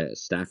thing.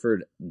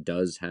 Stafford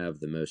does have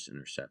the most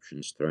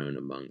interceptions thrown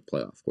among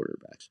playoff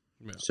quarterbacks.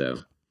 Yeah. So,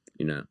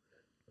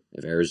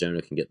 if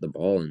Arizona can get the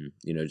ball and,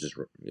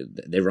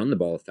 they run the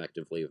ball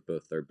effectively with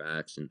both their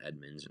backs and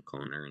Edmonds and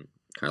Connor and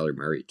Kyler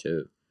Murray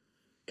too.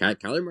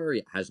 Kyler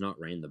Murray has not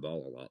ran the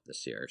ball a lot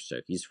this year,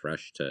 so he's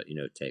fresh to,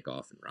 take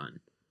off and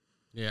run.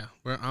 Yeah,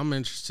 I'm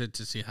interested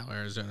to see how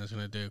Arizona's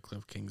going to do.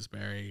 Cliff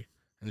Kingsbury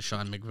and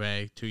Sean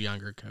McVay, 2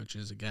 younger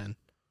coaches again.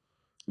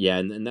 Yeah,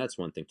 and that's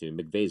one thing too.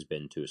 McVay's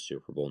been to a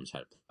Super Bowl and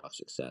has had playoff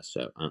success,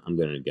 so I'm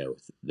going to go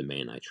with the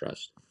man I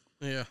trust.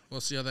 Yeah,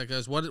 we'll see how that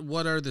goes.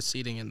 What are the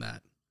seeding in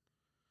that?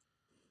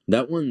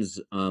 That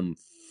one's 4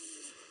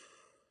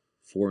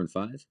 and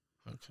 5.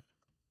 Okay.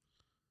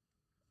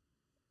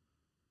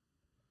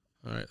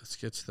 All right, let's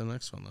get to the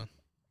next one then.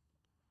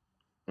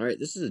 All right,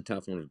 this is a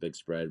tough one with a big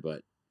spread,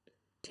 but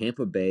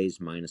Tampa Bay's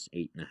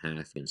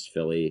 -8.5 against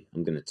Philly.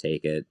 I'm going to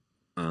take it.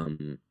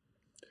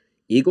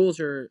 Eagles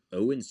are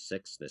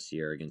 0-6 this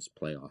year against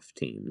playoff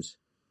teams.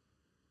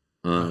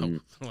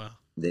 Wow.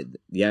 They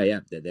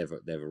have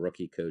a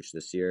rookie coach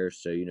this year,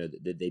 so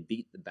they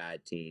beat the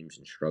bad teams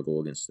and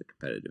struggle against the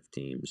competitive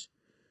teams.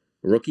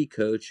 Rookie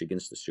coach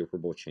against the Super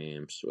Bowl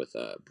champs with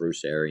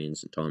Bruce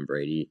Arians and Tom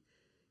Brady.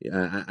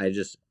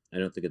 I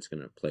don't think it's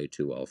going to play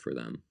too well for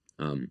them.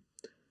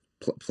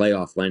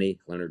 Playoff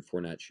Leonard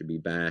Fournette should be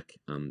back.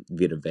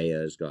 Vita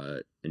Vea's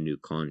got a new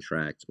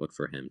contract. Look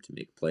for him to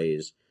make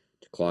plays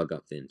to clog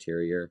up the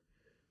interior.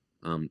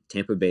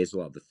 Tampa Bay's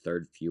allowed the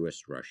 3rd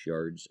fewest rush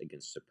yards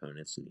against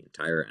opponents in the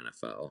entire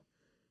NFL.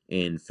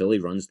 And Philly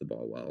runs the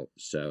ball well.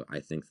 So I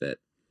think that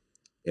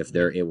if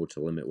they're able to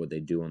limit what they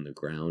do on the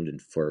ground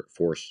and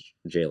force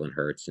Jalen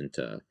Hurts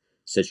into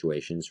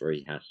situations where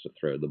he has to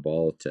throw the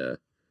ball to,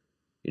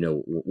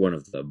 one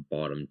of the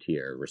bottom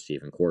tier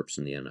receiving corps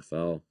in the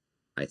NFL,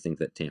 I think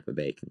that Tampa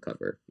Bay can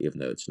cover, even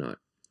though it's not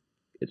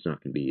going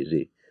to be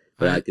easy.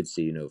 But I could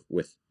see,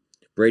 with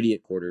Brady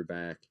at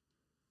quarterback,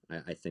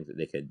 I think that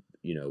they could,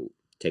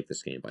 take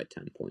this game by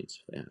 10 points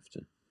if they have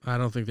to. I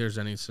don't think there's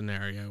any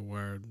scenario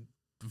where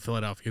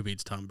Philadelphia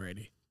beats Tom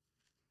Brady.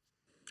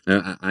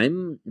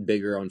 I'm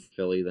bigger on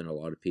Philly than a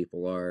lot of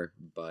people are,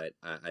 but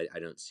I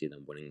don't see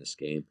them winning this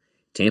game.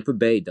 Tampa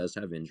Bay does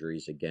have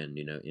injuries again.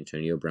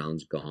 Antonio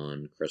Brown's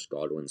gone. Chris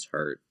Godwin's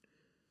hurt.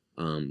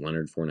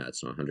 Leonard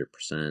Fournette's not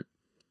 100%.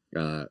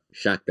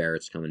 Shaq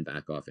Barrett's coming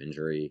back off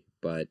injury,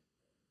 but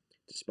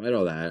despite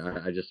all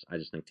that, I just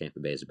think Tampa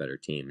Bay is a better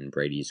team, and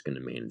Brady's going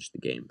to manage the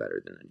game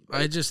better than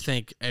anybody. I just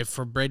think if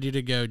for Brady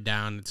to go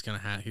down,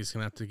 he's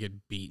gonna have to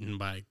get beaten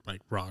by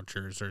like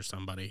Rodgers or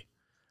somebody.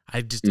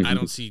 I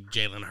don't see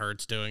Jalen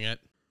Hurts doing it.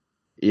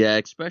 Yeah,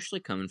 especially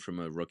coming from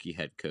a rookie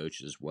head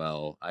coach as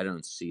well. I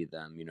don't see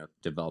them,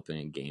 developing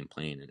a game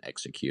plan and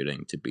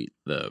executing to beat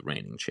the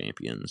reigning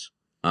champions.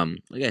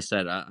 Like I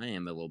said, I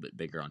am a little bit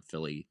bigger on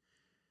Philly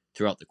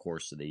throughout the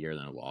course of the year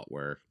than a lot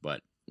were,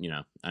 but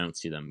I don't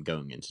see them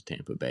going into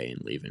Tampa Bay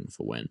and leaving with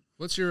a win.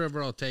 What's your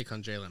overall take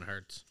on Jalen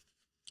Hurts?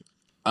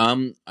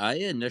 I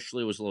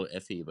initially was a little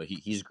iffy, but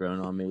he's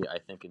grown on me. I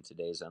think in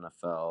today's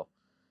NFL,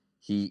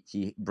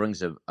 he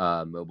brings a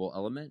mobile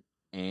element,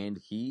 and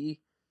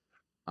he,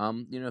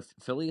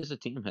 Philly as a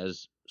team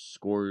has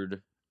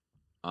scored,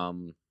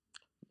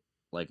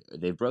 like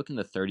they've broken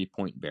the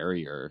 30-point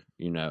barrier,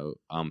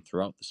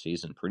 throughout the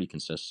season pretty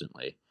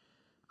consistently.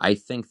 I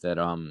think that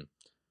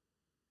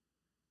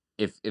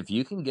if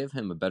you can give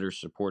him a better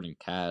supporting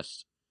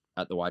cast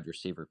at the wide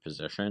receiver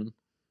position,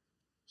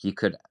 he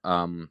could,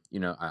 I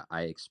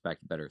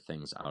expect better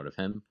things out of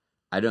him.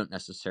 I don't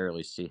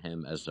necessarily see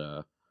him as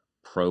a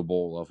Pro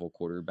Bowl level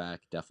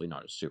quarterback, definitely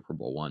not a Super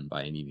Bowl one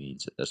by any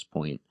means at this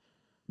point.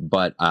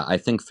 But I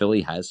think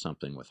Philly has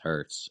something with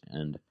Hurts,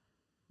 and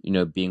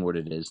being what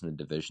it is in the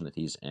division that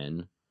he's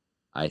in,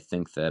 I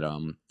think that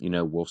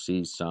we'll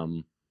see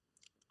some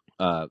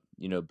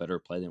better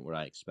play than what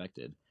I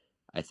expected.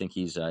 I think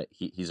he's a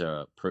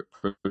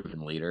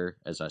proven leader,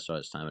 as I saw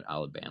his time at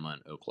Alabama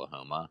and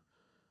Oklahoma.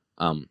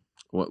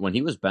 When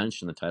he was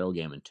benched in the title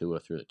game and Tua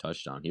threw the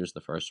touchdown, he was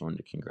the first one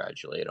to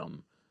congratulate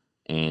him.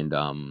 And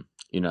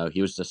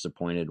he was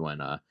disappointed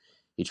when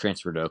he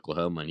transferred to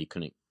Oklahoma and he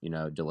couldn't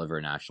deliver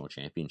a national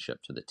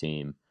championship to the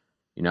team.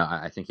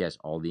 I think he has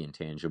all the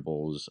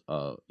intangibles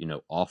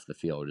off the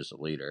field as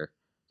a leader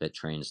that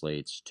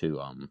translates to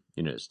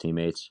his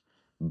teammates.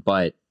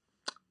 But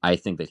I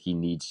think that he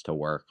needs to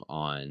work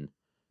on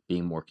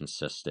being more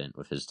consistent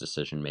with his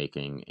decision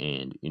making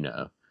and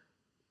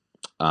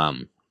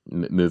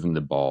moving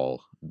the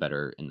ball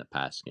better in the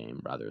pass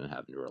game rather than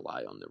having to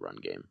rely on the run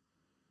game.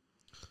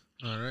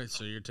 All right,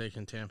 so you're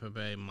taking Tampa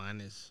Bay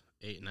minus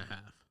 8.5.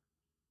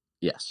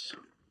 Yes.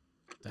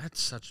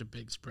 That's such a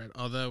big spread.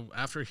 Although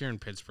after hearing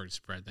Pittsburgh's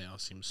spread, they all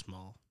seem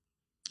small.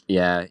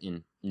 Yeah,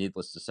 and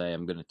needless to say,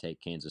 I'm going to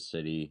take Kansas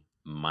City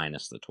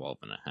minus the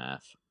 12.5.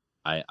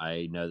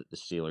 I know that the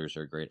Steelers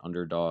are a great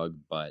underdog,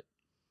 but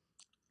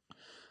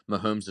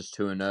Mahomes is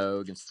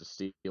 2-0 against the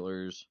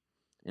Steelers.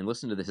 And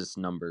listen to his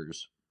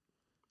numbers.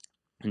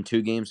 In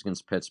 2 games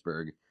against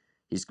Pittsburgh,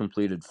 he's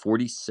completed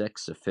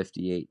 46 of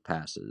 58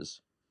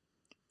 passes,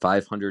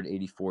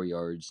 584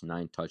 yards,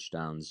 9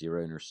 touchdowns,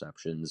 0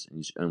 interceptions, and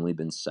he's only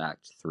been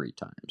sacked 3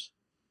 times.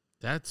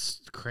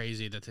 That's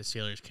crazy that the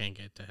Steelers can't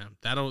get to him.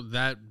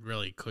 That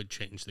really could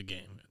change the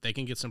game. If they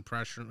can get some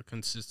pressure,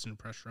 consistent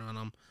pressure on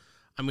him.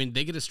 I mean,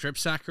 they get a strip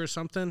sack or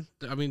something.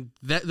 I mean,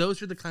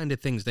 those are the kind of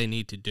things they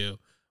need to do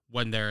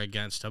when they're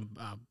against them.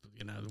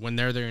 When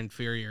they're their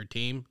inferior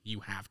team,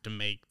 you have to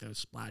make those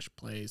splash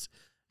plays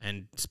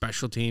and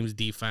special teams,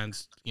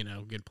 defense,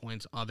 get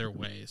points other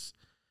ways.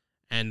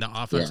 And the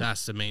offense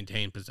has to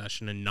maintain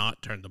possession and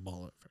not turn the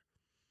ball over.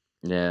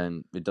 Yeah,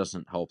 and it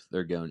doesn't help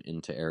they're going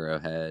into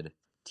Arrowhead.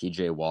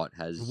 TJ Watt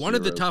has one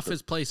of the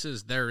toughest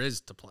places there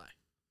is to play.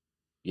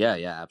 Yeah,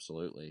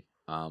 absolutely.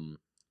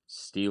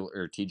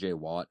 TJ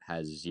Watt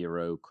has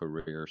 0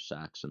 career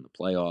sacks in the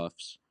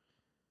playoffs.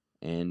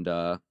 And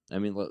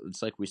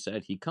it's like we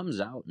said, he comes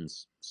out in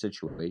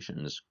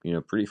situations,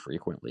 pretty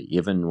frequently,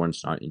 even when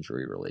it's not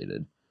injury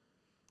related.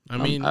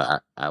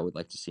 I would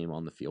like to see him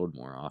on the field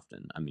more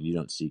often. I mean, you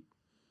don't see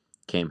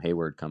Cam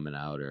Hayward coming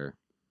out or,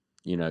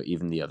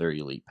 even the other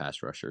elite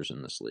pass rushers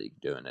in this league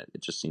doing it.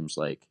 It just seems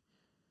like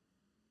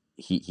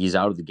he's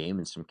out of the game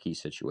in some key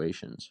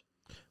situations.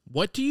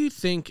 What do you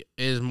think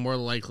is more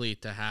likely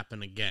to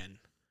happen again?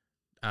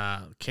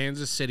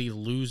 Kansas City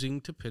losing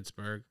to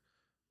Pittsburgh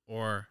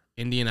or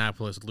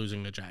Indianapolis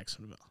losing to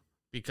Jacksonville?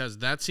 Because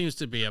that seems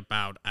to be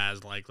about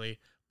as likely,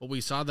 but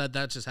we saw that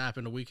just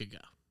happened a week ago.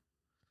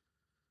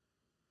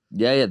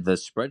 Yeah, the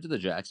spread to the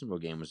Jacksonville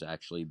game was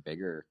actually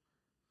bigger,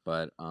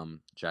 but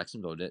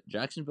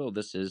Jacksonville,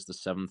 this is the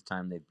 7th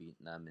time they've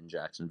beaten them in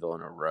Jacksonville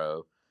in a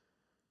row.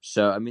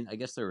 So, I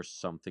guess there was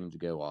something to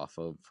go off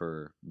of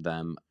for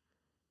them.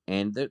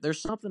 And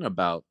there's something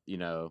about,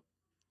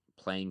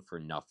 playing for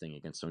nothing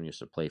against someone who used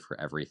to play for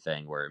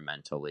everything where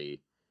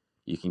mentally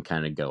you can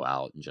kind of go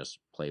out and just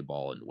play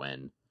ball and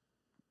win.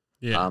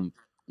 Yeah.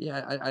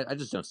 I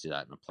just don't see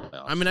that in a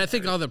playoff. I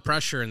think all the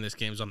pressure in this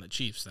game is on the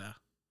Chiefs, though.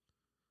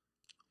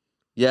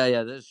 Yeah,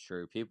 that is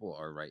true. People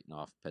are writing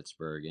off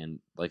Pittsburgh, and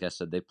like I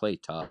said, they play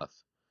tough.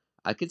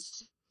 I could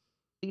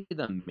see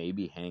them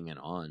maybe hanging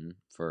on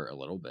for a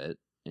little bit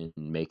and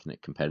making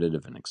it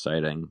competitive and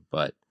exciting,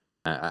 but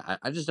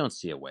I just don't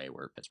see a way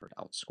where Pittsburgh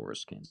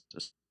outscores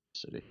Kansas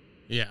City.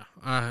 Yeah,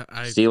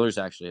 Steelers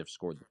actually have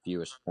scored the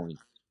fewest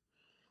points.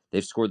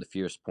 They've scored the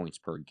fewest points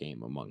per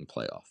game among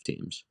playoff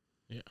teams.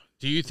 Yeah.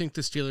 Do you think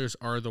the Steelers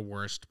are the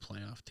worst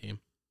playoff team?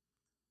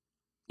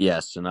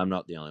 Yes, and I'm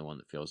not the only one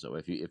that feels that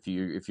way. If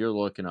you're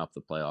looking up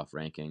the playoff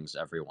rankings,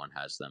 everyone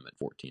has them at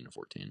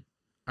 14-14.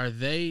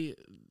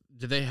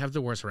 Do they have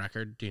the worst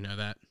record? Do you know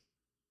that?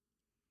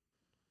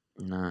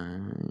 No.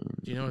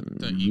 Do you know what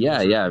the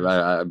Eagles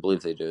I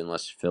believe they do,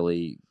 unless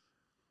Philly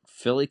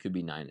could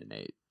be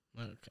 9-8.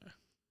 Okay.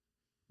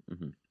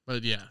 Mm-hmm.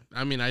 But yeah,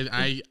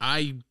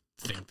 I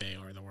think they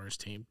are the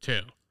worst team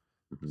too.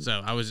 Mm-hmm.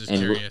 So I was just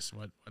curious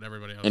what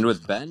everybody else. And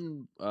with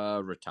Ben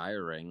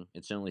retiring,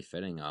 it's only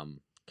fitting.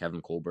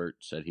 Kevin Colbert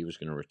said he was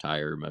going to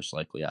retire most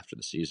likely after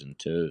the season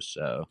too.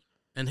 So.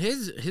 And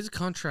his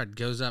contract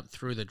goes up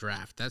through the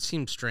draft. That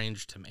seems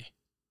strange to me.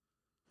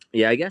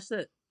 Yeah, I guess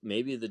that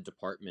maybe the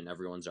department,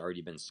 everyone's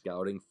already been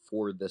scouting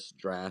for this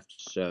draft,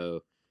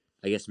 so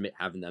I guess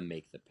having them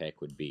make the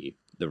pick would be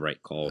the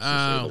right call.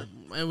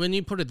 When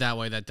you put it that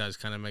way, that does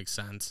kind of make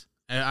sense.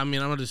 I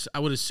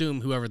would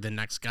assume whoever the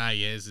next guy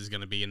is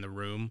going to be in the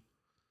room.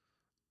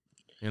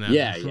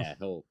 Yeah,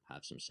 he'll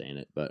have some say in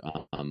it. But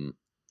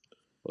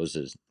what was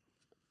his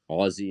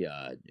Ozzie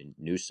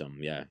Newsome?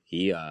 Yeah,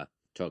 he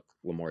took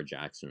Lamar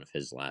Jackson with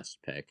his last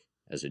pick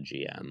as a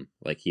GM.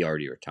 Like he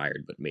already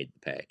retired, but made the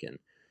pick, and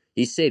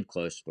he stayed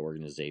close to the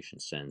organization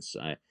since.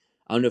 I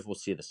don't know if we'll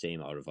see the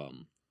same out of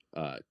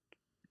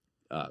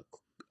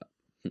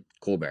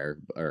Colbert.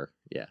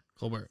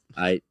 Colbert.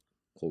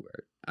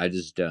 Colbert. I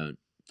just don't.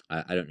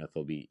 I don't know if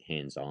he'll be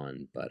hands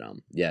on, but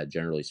yeah,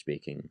 generally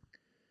speaking,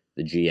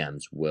 the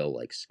GMs will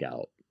like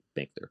scout,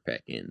 make their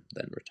pick, and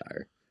then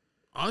retire.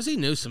 Ozzie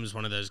Newsome's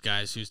one of those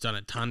guys who's done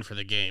a ton for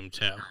the game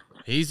too.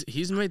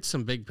 He's made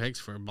some big picks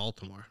for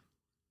Baltimore.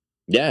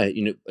 Yeah,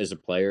 as a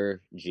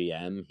player,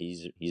 GM,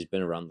 he's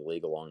been around the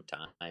league a long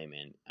time,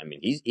 and I mean,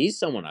 he's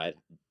someone I'd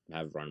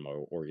have run my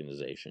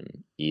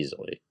organization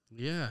easily.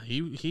 Yeah,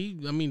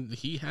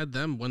 he had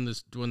them when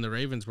the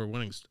Ravens were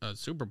winning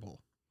Super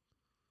Bowl.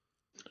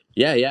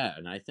 Yeah,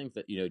 and I think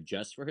that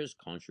just for his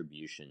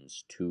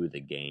contributions to the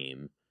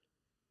game,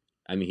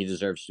 I mean, he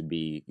deserves to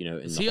be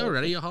Is he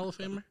already a Hall of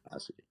Famer?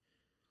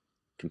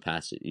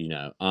 Capacity,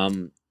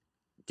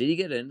 did he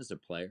get in as a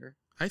player?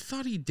 I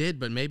thought he did,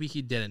 but maybe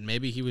he didn't.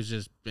 Maybe he was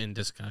just in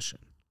discussion.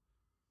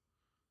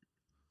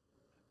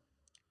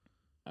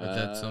 But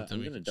that's something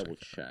I'm gonna double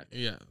check.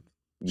 Yeah.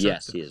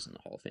 Yes, he is in the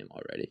Hall of Fame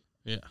already.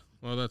 Yeah.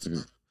 Well, that's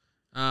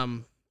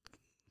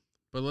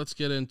but let's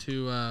get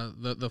into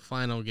the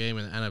final game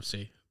in the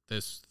NFC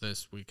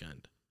this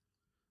weekend.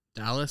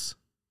 Dallas.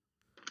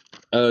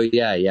 Oh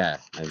yeah.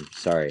 I'm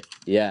sorry.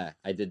 Yeah,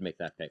 I did make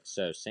that pick.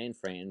 So San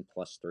Fran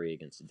 +3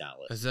 against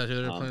Dallas. Is that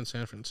who they're playing?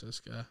 San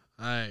Francisco.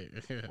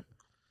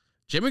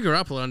 Jimmy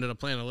Garoppolo ended up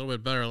playing a little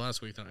bit better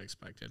last week than I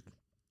expected.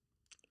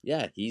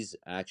 Yeah, he's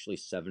actually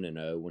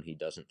 7-0 when he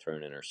doesn't throw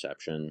an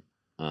interception.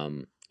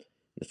 The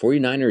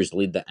 49ers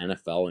lead the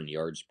NFL in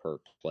yards per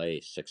play,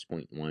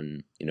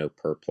 6.1,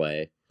 per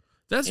play.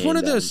 That's one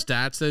of those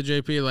stats though,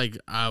 JP. Like,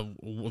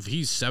 if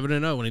he's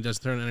 7-0 when he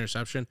doesn't throw an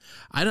interception,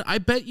 I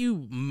bet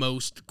you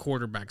most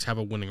quarterbacks have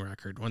a winning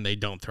record when they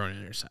don't throw an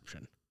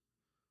interception.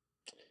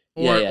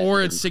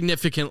 Or it's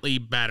significantly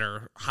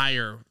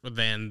higher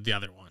than the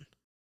other one.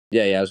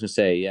 Yeah, I was going to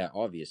say,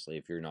 obviously,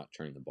 if you're not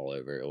turning the ball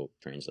over, it'll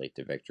translate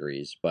to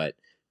victories. But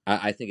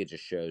I think it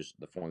just shows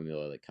the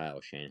formula that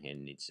Kyle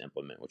Shanahan needs to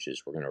implement, which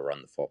is we're going to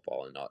run the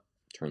football and not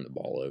turn the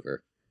ball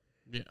over.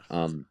 Yeah.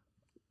 And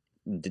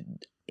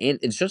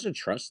it's just a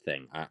trust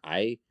thing.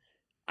 I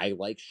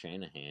like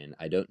Shanahan.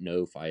 I don't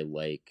know if I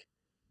like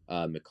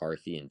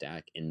McCarthy and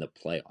Dak in the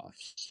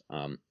playoffs.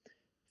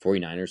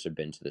 49ers have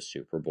been to the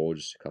Super Bowl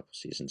just a couple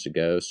seasons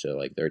ago, so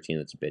like they're a team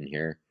that's been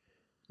here.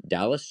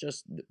 Dallas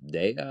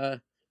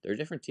they're a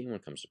different team when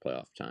it comes to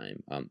playoff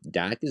time.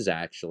 Dak is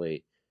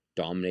actually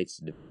dominates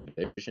the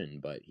division,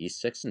 but he's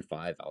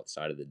 6-5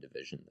 outside of the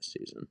division this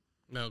season.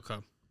 Okay.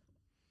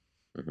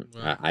 Mm-hmm.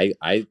 Well,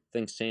 I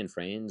think San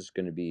Fran's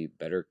going to be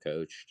better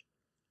coached,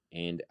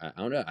 and I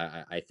don't know.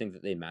 I think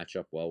that they match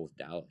up well with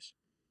Dallas.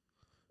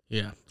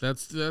 Yeah,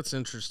 that's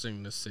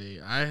interesting to see.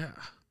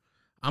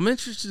 I'm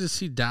interested to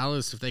see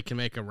Dallas if they can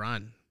make a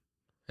run.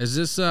 Is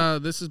this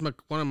is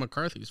one of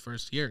McCarthy's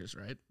first years,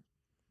 right?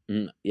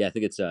 Yeah, I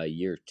think it's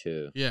year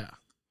 2. Yeah.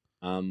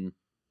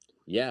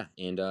 Yeah,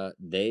 and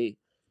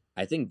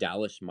I think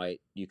Dallas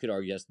you could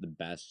argue that's the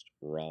best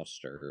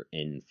roster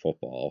in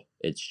football.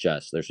 It's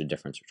just there's a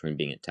difference between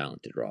being a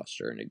talented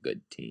roster and a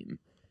good team.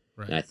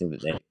 Right. And I think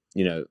that they,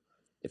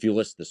 if you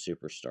list the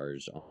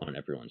superstars on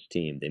everyone's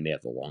team, they may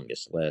have the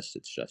longest list.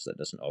 It's just that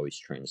doesn't always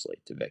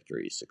translate to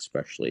victories,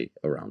 especially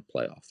around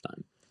playoff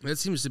time. It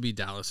seems to be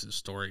Dallas's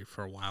story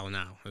for a while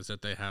now, is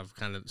that they have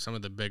kind of some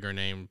of the bigger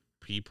name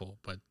people,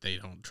 but they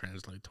don't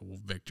translate to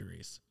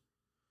victories,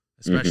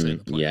 especially in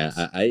the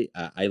playoffs.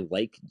 Yeah, I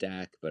like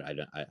Dak, but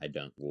I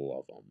don't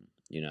love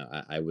him.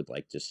 I would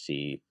like to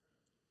see.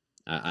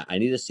 I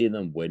need to see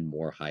them win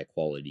more high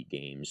quality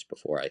games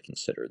before I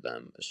consider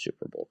them a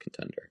Super Bowl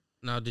contender.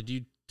 Now, did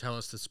you tell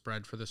us the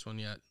spread for this one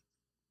yet?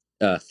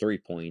 3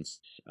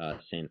 points.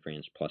 San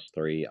Fran's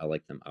 +3. I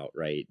like them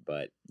outright,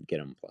 but get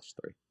them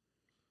 +3.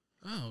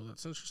 Oh,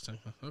 that's interesting.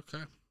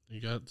 Okay, you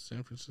got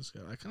San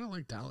Francisco. I kind of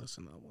like Dallas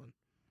in that one,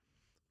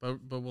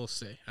 but we'll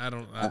see.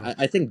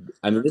 I think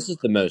this is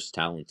the most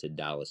talented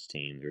Dallas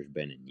team there's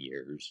been in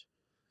years,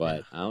 but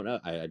yeah. I don't know.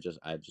 I just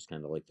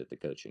kind of looked at the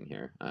coaching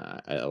here.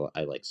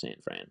 I like San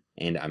Fran,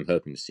 and I'm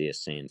hoping to see a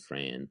San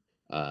Fran.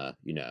 I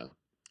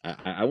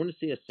want to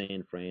see a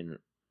San Fran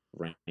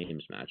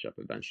Rams matchup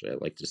eventually.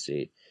 I'd like to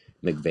see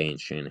McVay and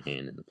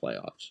Shanahan in the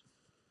playoffs.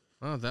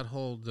 Well, that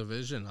whole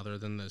division, other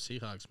than the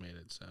Seahawks, made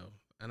it. So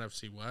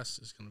NFC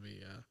West is going to be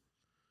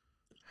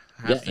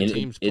half the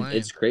teams playing.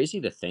 It's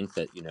crazy to think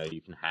that you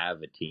can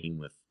have a team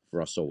with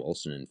Russell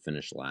Wilson and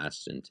finish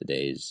last in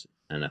today's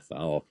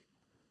NFL.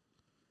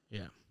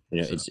 Yeah,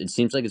 it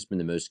seems like it's been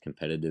the most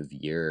competitive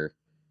year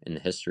in the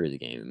history of the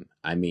game.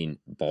 I mean,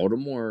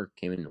 Baltimore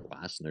came in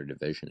last in their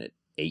division at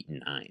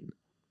 8-9.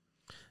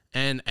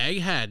 And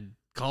Egghead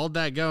called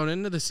that going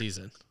into the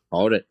season.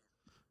 Called it.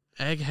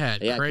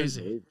 Egghead,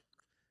 crazy.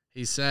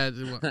 He said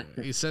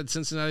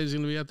Cincinnati was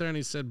going to be up there, and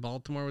he said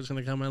Baltimore was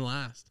going to come in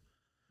last.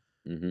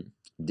 Mm-hmm.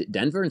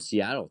 Denver and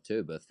Seattle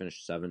too both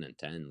finished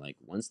 7-10. Like,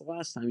 when's the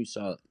last time you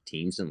saw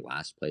teams in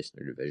last place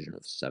in their division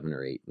with 7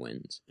 or 8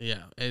 wins?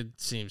 Yeah, it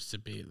seems to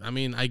be. I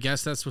mean, I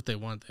guess that's what they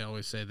want. They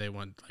always say they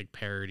want like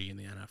parity in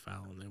the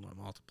NFL, and they want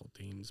multiple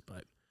teams,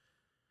 but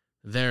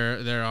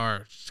there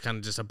are kind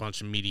of just a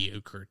bunch of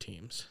mediocre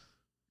teams.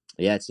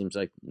 Yeah, it seems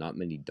like not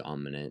many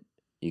dominant.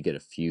 You get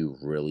a few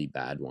really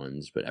bad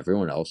ones, but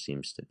everyone else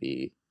seems to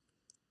be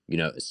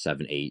a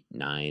 7, 8,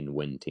 9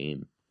 win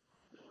team.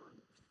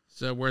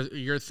 So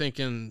you're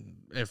thinking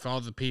if all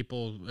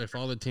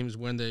the teams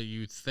win that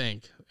you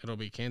think, it'll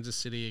be Kansas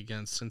City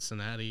against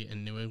Cincinnati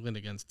and New England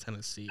against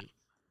Tennessee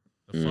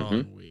the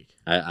following week.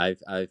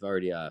 I've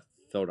already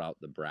filled out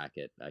the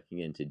bracket. I can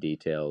get into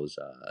details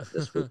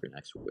this week or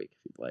next week if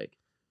you'd like.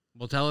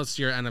 Well, tell us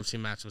your NFC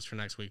matchups for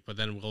next week, but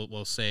then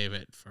we'll save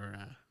it for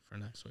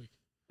next week.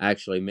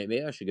 Actually,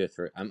 maybe I should go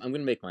through. I'm going to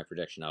make my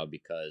prediction now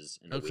because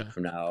in a week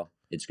from now,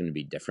 it's going to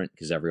be different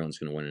because everyone's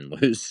going to win and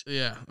lose.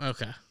 Yeah,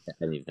 okay. I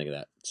didn't even think of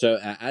that. So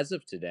as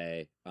of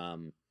today,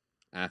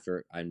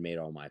 after I made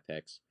all my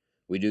picks,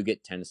 we do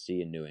get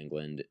Tennessee and New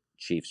England,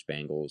 Chiefs,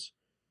 Bengals.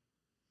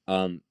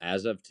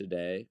 As of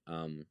today,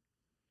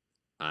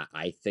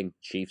 I think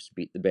Chiefs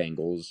beat the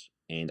Bengals,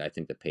 and I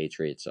think the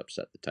Patriots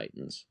upset the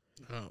Titans.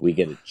 Oh. We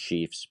get a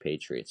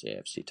Chiefs-Patriots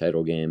AFC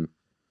title game,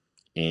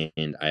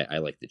 and I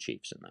like the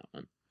Chiefs in that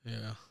one.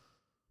 Yeah.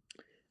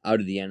 Out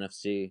of the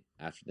NFC,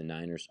 after the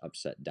Niners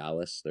upset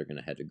Dallas, they're going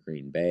to head to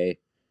Green Bay,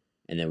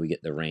 and then we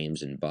get the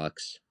Rams and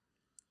Bucks.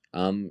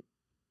 I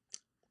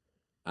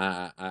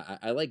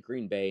like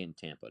Green Bay and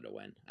Tampa to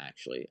win.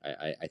 Actually,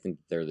 I think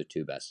they're the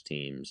two best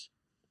teams,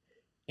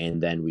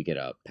 and then we get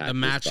a Packers, the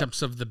matchups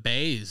Bucks. of the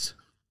Bays.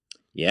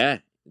 Yeah,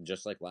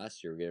 just like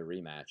last year, we get a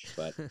rematch.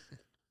 But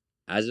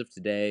as of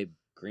today,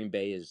 Green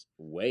Bay is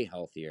way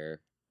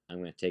healthier. I'm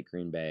going to take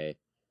Green Bay,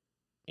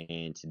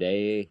 and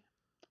today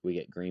we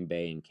get Green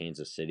Bay and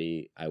Kansas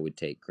City. I would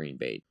take Green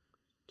Bay.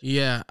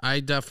 Yeah, I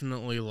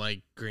definitely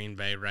like Green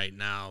Bay right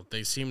now.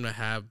 They seem to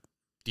have,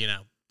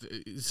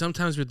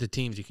 sometimes with the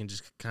teams, you can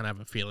just kind of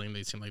have a feeling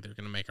they seem like they're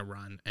going to make a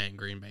run, and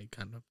Green Bay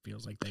kind of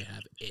feels like they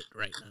have it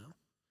right now.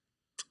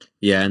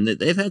 Yeah, and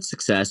they've had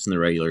success in the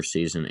regular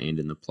season and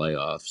in the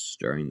playoffs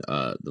during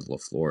the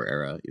LaFleur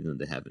era, even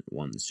though they haven't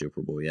won the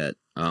Super Bowl yet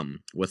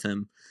with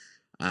him.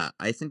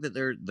 I think that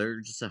they're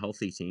just a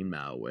healthy team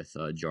now with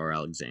Jar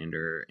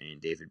Alexander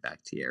and David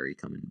Bakhtiari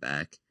coming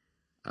back.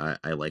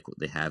 I like what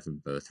they have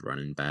in both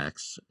running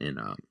backs in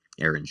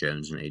Aaron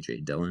Jones and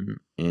A.J. Dillon.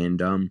 And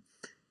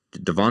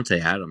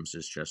Devontae Adams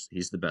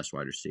he's the best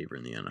wide receiver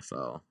in the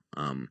NFL.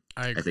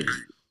 I agree. I think,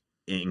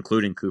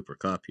 including Cooper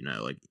Kupp,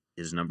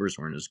 his numbers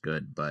weren't as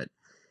good, but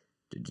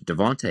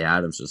Devontae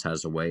Adams just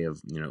has a way of,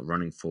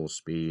 running full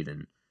speed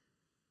and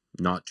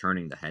not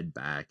turning the head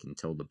back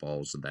until the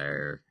ball's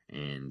there.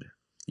 And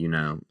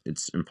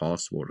it's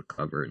impossible to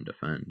cover and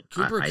defend.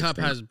 Cooper Kupp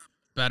has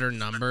better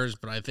numbers,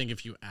 but I think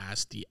if you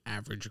ask the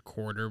average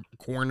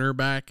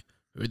cornerback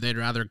who they'd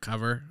rather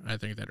cover, I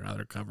think they'd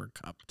rather cover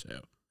Kupp too.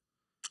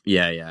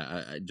 Yeah.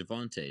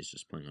 Devontae is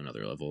just playing on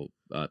another level.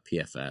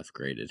 PFF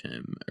graded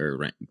him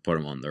or put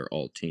him on their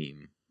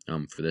all-team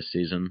for this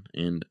season,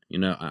 and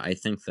I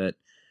think that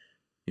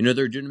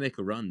they're due to make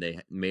a run. They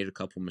made a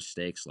couple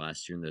mistakes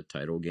last year in the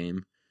title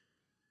game.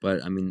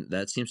 But, I mean,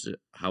 that seems to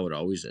how it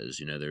always is.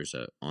 There's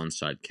an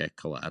onside kick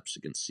collapse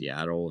against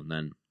Seattle. And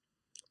then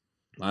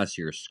last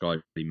year,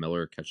 Scotty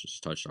Miller catches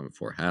a touchdown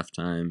before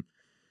halftime.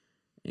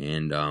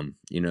 And,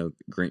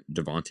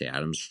 Devontae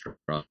Adams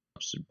drops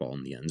the ball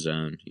in the end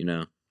zone.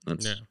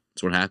 That's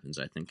what happens.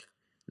 I think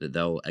that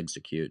they'll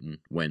execute and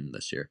win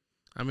this year.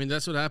 I mean,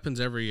 that's what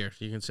happens every year.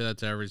 You can say that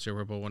to every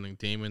Super Bowl winning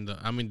team. And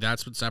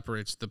that's what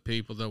separates the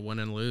people that win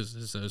and lose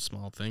is those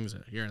small things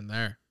here and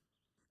there.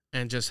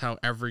 And just how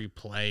every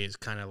play is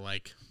kind of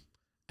like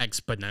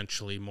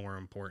exponentially more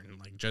important,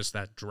 like just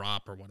that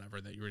drop or whatever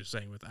that you were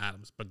saying with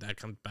Adams, but that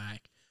comes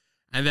back.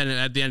 And then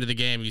at the end of the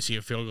game, you see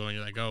a field goal and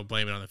you're like, oh,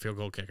 blame it on the field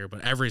goal kicker.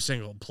 But every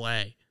single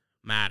play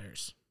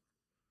matters.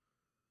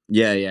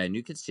 Yeah. And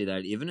you could see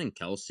that even in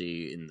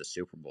Kelsey in the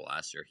Super Bowl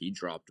last year, he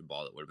dropped a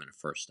ball that would have been a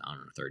first down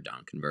or a third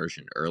down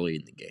conversion early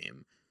in the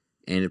game.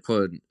 And it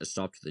put a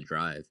stop to the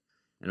drive.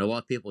 And a lot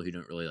of people who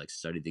don't really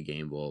study the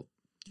game will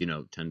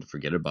tend to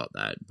forget about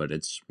that. But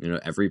it's,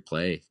 every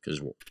play,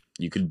 because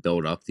you could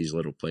build up these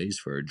little plays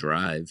for a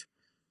drive,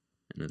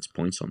 and it's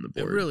points on the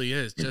board. It really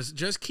is.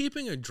 Just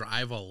keeping a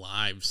drive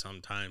alive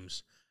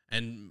sometimes.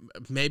 And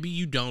maybe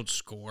you don't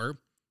score,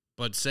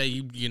 but say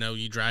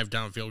you drive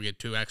downfield, get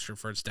 2 extra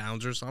first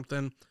downs or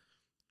something,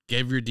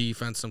 give your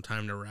defense some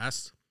time to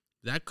rest.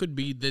 That could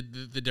be the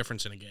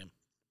difference in a game.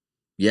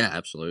 Yeah,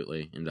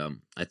 absolutely.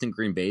 And I think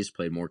Green Bay's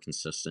played more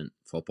consistent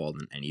football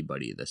than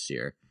anybody this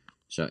year.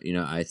 So,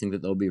 I think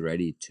that they'll be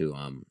ready to,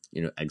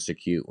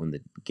 execute when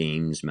the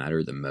games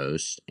matter the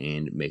most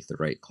and make the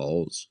right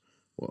calls.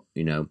 Well,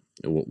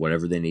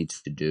 whatever they need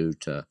to do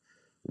to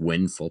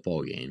win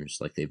football games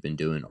like they've been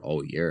doing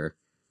all year.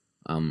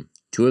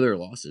 2 of their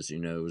losses,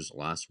 was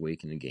last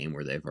week in a game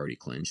where they've already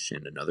clinched,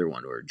 and another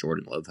one where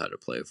Jordan Love had to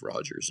play with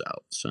Rodgers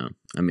out. So,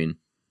 I mean,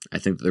 I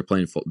think that they're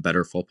playing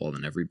better football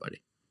than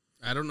everybody.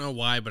 I don't know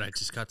why, but I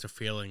just got the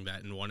feeling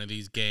that in one of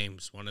these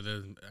games,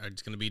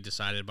 it's going to be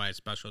decided by a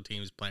special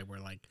teams play where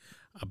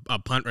a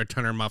punt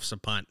returner muffs a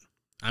punt.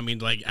 I mean,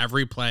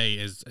 every play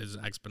is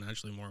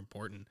exponentially more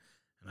important,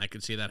 and I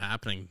could see that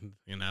happening.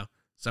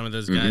 Some of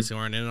those guys who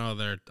aren't in all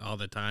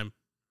the time,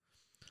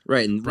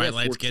 right? And bright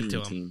lights get to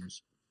them.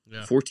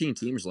 Yeah. 14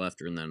 teams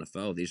left in the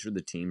NFL. These are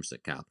the teams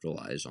that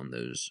capitalize on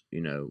those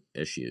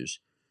issues.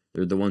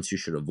 they're the ones who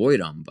should avoid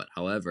them. But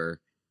however,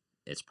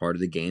 it's part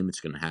of the game. It's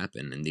going to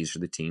happen, and these are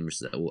the teams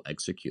that will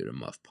execute a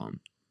muffed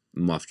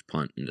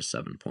punt into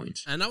 7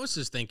 points. And I was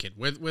just thinking,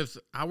 with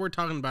how we're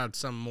talking about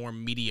some more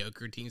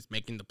mediocre teams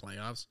making the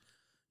playoffs,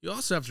 you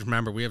also have to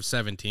remember we have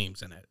 7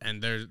 teams in it,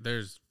 and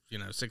there's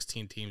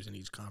 16 teams in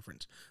each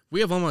conference. We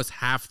have almost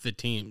half the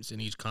teams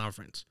in each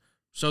conference.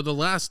 So the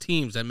last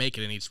teams that make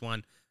it in each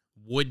one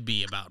would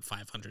be about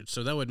 500.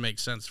 So that would make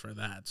sense for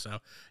that. So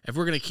if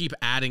we're going to keep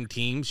adding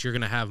teams, you're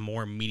going to have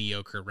more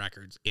mediocre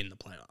records in the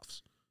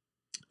playoffs.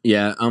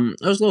 Yeah, I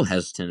was a little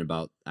hesitant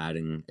about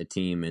adding a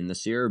team in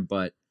this year,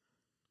 but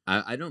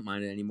I don't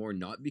mind it anymore,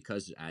 not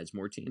because it adds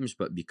more teams,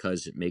 but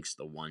because it makes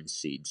the 1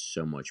 seed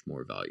so much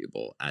more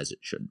valuable, as it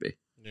should be.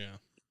 Yeah.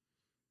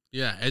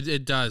 Yeah,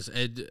 it does.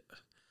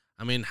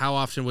 I mean, how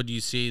often would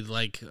you see,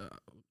 like,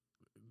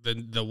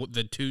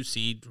 the 2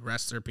 seed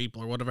rest their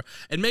people or whatever?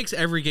 It makes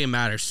every game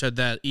matter so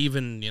that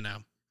even,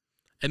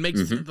 it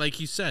makes, like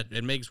you said,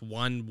 it makes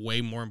 1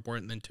 way more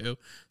important than 2.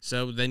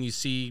 So then you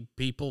see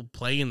people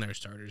playing their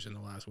starters in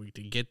the last week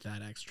to get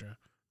that extra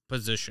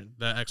position,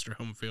 the extra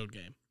home field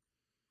game.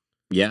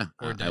 Yeah,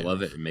 I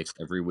love it. It makes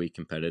every week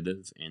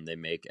competitive, and they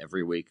make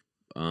every week,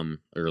 or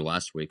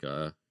last week,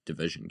 a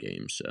division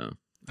game. So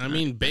I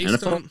mean,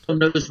 based NFL on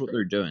knows what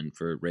they're doing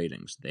for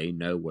ratings. They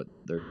know what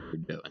they're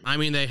doing. I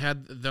mean, they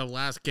had the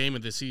last game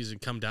of the season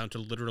come down to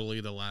literally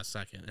the last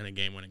second in a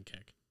game-winning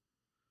kick.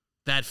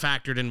 That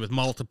factored in with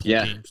multiple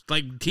teams.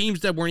 Like,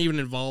 teams that weren't even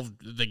involved,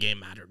 the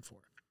game mattered for.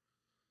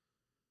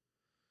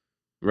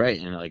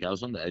 Right, and I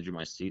was on the edge of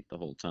my seat the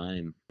whole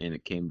time, and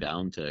it came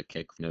down to a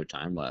kick with no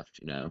time left.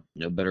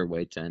 No better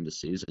way to end the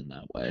season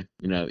that way.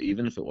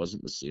 Even if it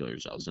wasn't the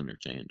Steelers, I was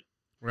entertained.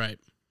 Right.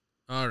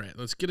 All right,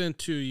 let's get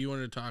into, you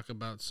want to talk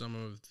about some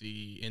of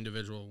the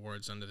individual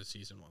awards under the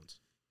season ones.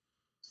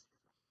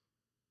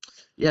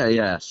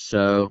 Yeah.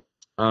 So,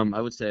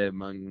 I would say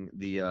among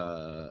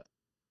the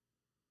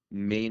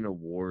main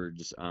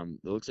awards, it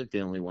looks like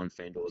the only one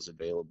FanDuel is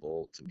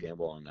available to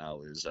gamble on now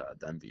is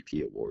the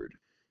MVP award.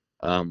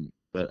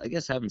 But I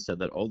guess having said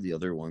that, all the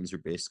other ones are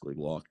basically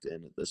locked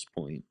in at this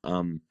point.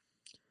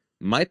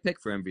 My pick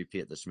for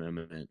MVP at this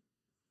moment,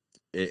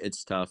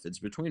 it's tough. It's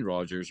between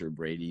Rodgers or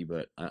Brady,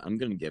 but I'm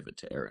going to give it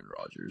to Aaron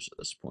Rodgers at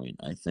this point.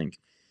 I think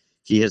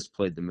he has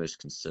played the most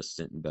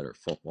consistent and better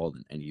football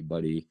than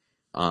anybody.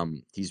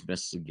 He's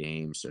missed a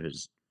game, so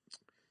his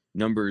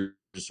numbers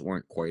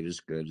weren't quite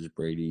as good as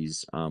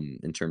Brady's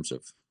in terms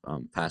of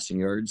passing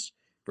yards.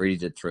 Brady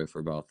did throw for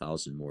about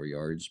 1,000 more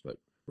yards, but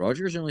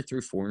Rodgers only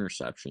threw 4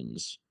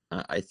 interceptions.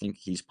 I think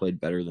he's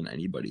played better than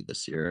anybody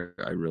this year.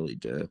 I really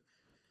do.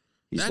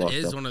 That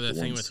is one of the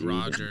things with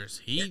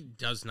Rodgers. He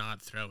does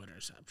not throw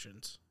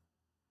interceptions.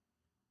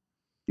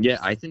 Yeah,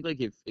 I think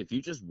if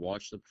you just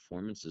watch the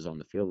performances on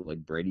the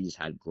field, Brady's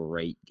had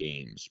great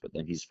games, but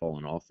then he's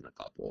fallen off in a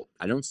couple.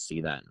 I don't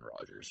see that in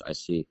Rodgers. I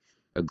see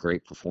a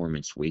great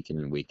performance week in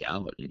and week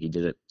out, and he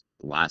did it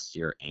last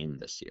year and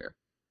this year.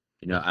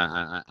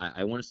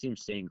 I want to see him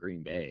stay in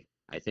Green Bay.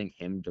 I think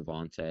him,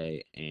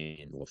 Devontae,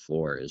 and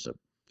LaFleur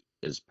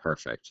is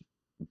perfect,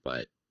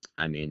 but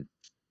I mean,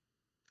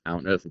 I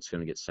don't know if it's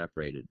going to get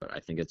separated, but I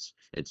think it's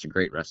a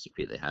great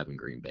recipe they have in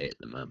Green Bay at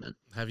the moment.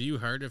 Have you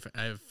heard if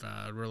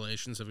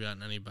relations have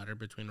gotten any better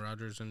between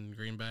Rodgers and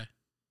Green Bay?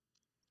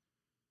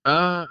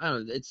 I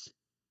don't know. It's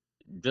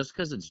just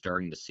because it's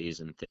during the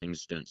season,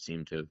 things don't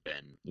seem to have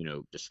been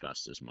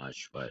discussed as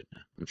much, but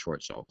I'm sure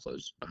it's all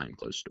closed behind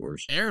closed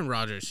doors. Aaron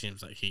Rodgers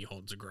seems like he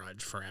holds a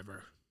grudge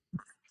forever.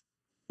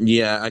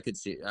 Yeah, I could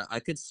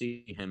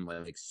see him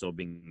still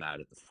being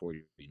mad at the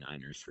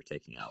 49ers for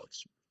taking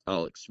Alex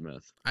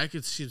Smith. I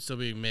could see him still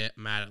being mad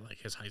at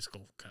his high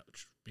school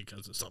coach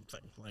because of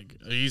something.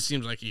 He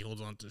seems like he holds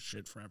on to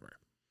shit forever.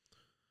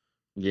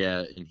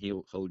 Yeah, and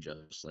he'll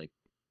just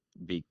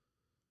be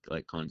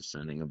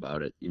condescending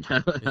about it,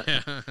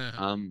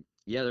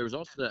 Yeah, there was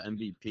also the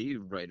MVP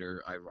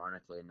writer,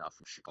 ironically enough,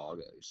 from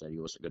Chicago, who said he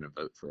wasn't going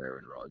to vote for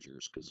Aaron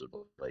Rodgers because of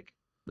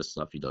the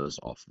stuff he does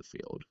off the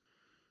field.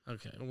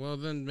 Okay, well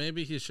then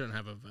maybe he shouldn't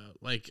have a vote.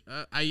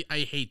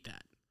 I hate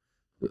that.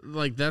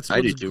 That's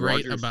what's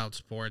great about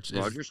sports.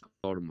 Rodgers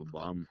called him a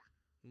bum.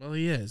 Well,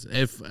 he is.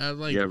 Yeah,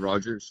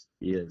 Rodgers,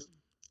 he is.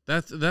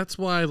 That's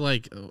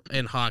why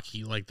in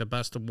hockey, the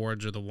best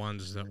awards are the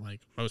ones that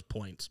most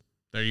points.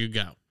 There you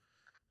go.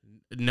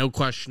 No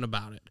question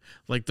about it.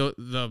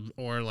 The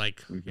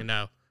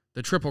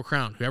Triple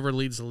Crown, whoever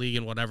leads the league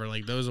and whatever,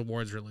 those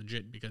awards are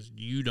legit because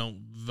you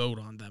don't vote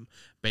on them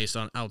based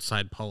on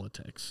outside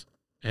politics.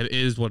 It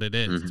is what it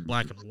is. Mm-hmm. It's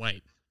black and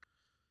white.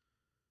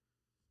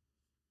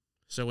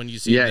 So when you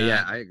see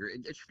Yeah, I agree.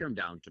 It should come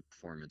down to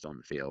performance on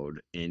the field.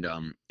 And,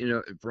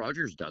 if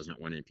Rodgers doesn't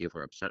win and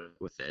people are upset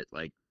with it,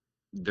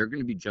 they're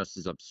going to be just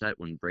as upset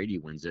when Brady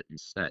wins it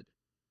instead.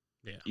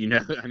 Yeah.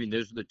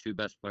 Those are the 2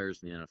 best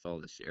players in the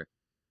NFL this year.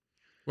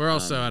 We're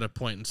also at a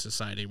point in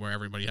society where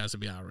everybody has to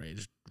be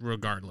outraged,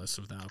 regardless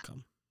of the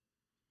outcome.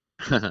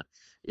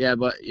 Yeah,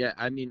 but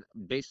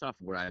based off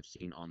of what I've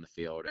seen on the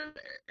field,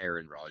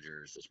 Aaron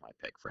Rodgers is my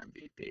pick for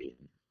MVP.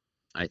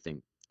 I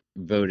think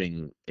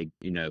voting,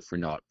 for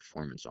not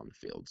performance on the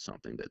field,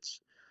 something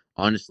that's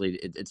honestly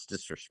it's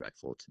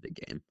disrespectful to the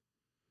game.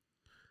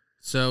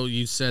 So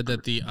you said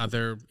that the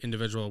other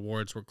individual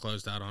awards were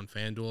closed out on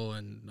FanDuel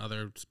and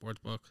other sports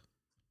books?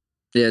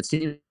 Yeah, it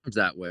seems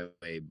that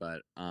way,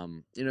 but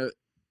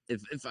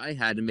if I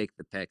had to make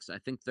the picks, I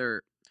think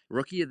they're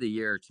rookie of the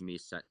year to me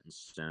set in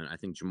stone. I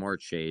think Jamar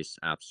Chase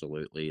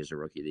absolutely is a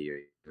rookie of the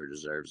year who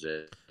deserves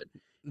it.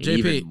 And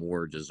even JP,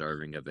 more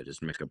deserving of it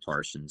is Micah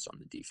Parsons on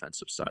the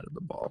defensive side of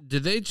the ball.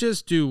 did they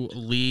just do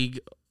league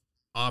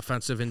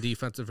offensive and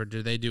defensive, or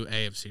did they do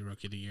AFC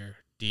Rookie of the Year,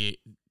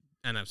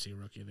 NFC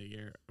Rookie of the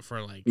Year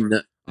for like?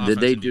 No, did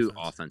they do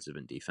defense? offensive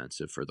and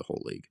defensive for the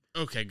whole league?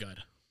 Okay, good.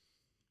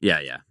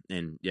 Yeah,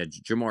 and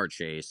Jamar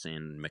Chase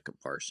and Micah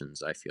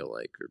Parsons, I feel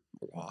like are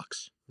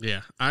locks.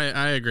 Yeah,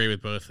 I agree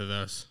with both of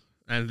those,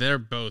 and they're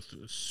both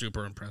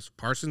super impressive.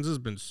 Parsons has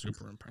been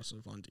super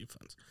impressive on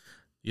defense.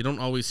 You don't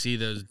always see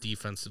those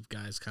defensive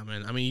guys come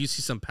in. I mean, you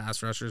see some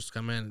pass rushers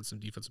come in and some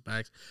defensive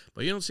backs,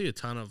 but you don't see a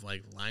ton of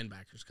like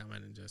linebackers come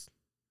in and just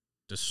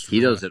destroy.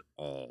 He does it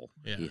all.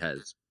 Yeah. He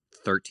has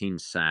 13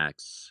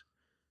 sacks,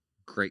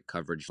 great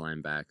coverage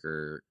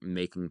linebacker,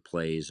 making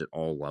plays at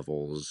all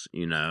levels,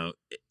 and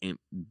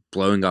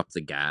blowing up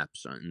the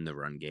gaps in the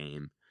run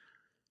game.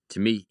 To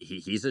me,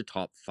 he's a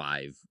top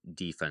 5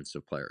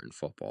 defensive player in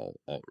football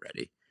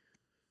already.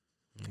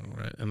 All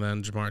right. And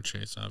then Jamar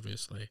Chase,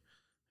 obviously,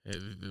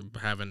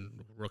 having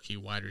rookie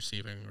wide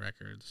receiving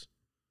records.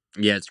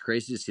 Yeah, it's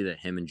crazy to see that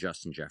him and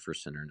Justin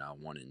Jefferson are now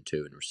 1 and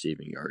 2 in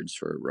receiving yards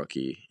for a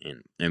rookie.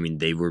 And I mean,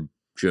 they were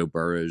Joe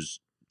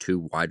Burrow's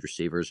 2 wide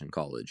receivers in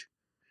college.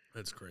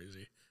 That's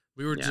crazy.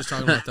 We were just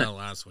talking about that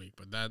last week,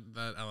 but that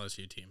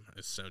LSU team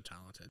is so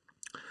talented.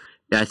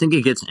 Yeah, I think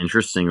it gets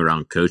interesting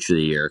around Coach of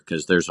the Year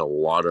because there's a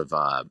lot of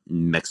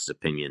mixed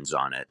opinions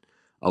on it.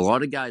 A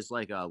lot of guys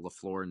like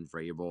LaFleur and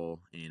Vrabel,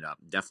 and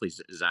definitely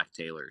Zach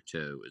Taylor,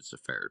 too, is a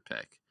fair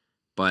pick.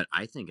 But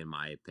I think, in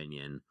my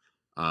opinion,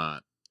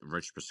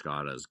 Rich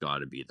Piscata has got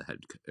to be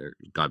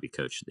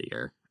Coach of the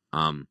Year.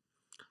 And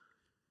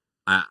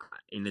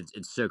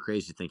it's so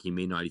crazy to think he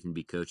may not even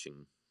be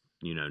coaching,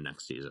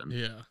 next season.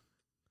 Yeah.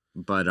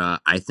 But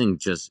I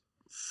think just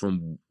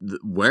from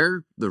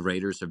where the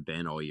Raiders have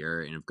been all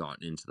year and have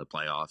gotten into the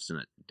playoffs in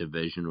a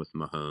division with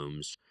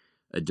Mahomes,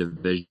 a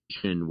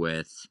division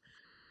with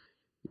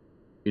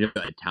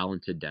a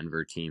talented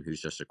Denver team who's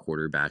just a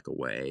quarterback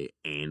away,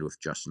 and with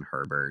Justin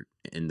Herbert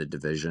in the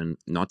division,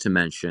 not to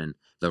mention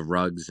the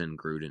Ruggs and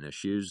Gruden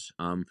issues,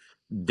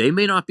 they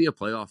may not be a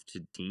playoff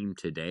team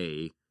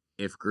today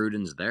if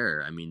Gruden's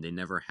there. I mean, they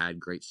never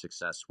had great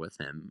success with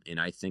him, and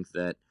I think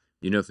that,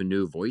 if a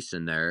new voice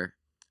in there,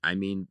 I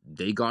mean,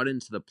 they got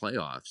into the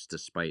playoffs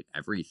despite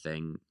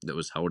everything that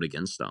was held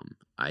against them.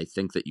 I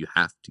think that you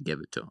have to give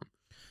it to them.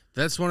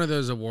 That's one of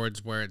those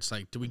awards where it's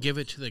like, do we give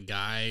it to the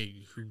guy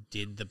who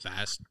did the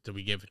best? Do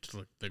we give it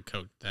to the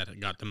coach that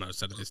got the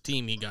most out of his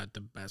team? He got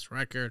the best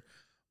record.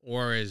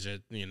 Or is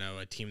it,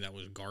 a team that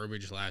was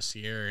garbage last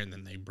year and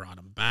then they brought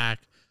him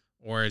back?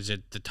 Or is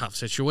it the tough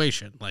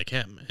situation like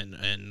him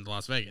in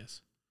Las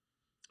Vegas?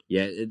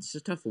 Yeah, it's a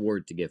tough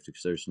award to give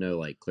because there's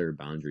no clear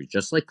boundaries.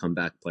 Just like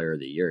comeback player of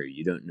the year,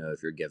 you don't know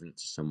if you're giving it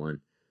to someone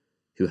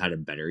who had a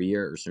better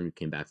year or someone who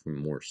came back from a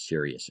more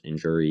serious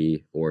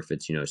injury, or if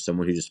it's,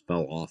 someone who just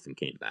fell off and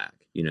came back.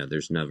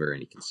 There's never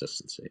any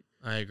consistency.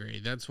 I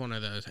agree. That's one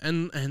of those.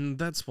 And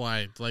that's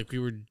why, like we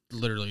were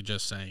literally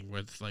just saying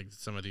with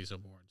some of these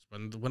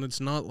awards, when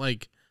it's not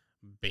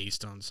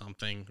based on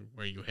something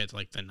where you hit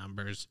the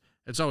numbers,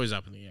 it's always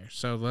up in the air.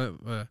 So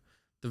the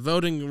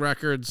voting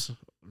records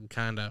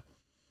kind of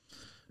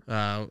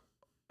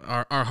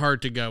are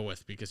hard to go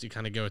with because you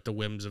kind of go with the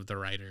whims of the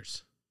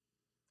writers.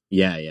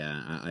 Yeah,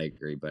 I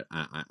agree, but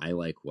I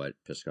like what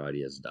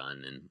Piscotty has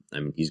done, and I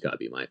mean he's got to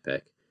be my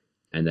pick.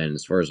 And then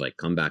as far as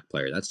comeback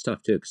player, that's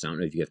tough too because I don't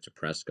know if you give to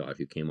Prescott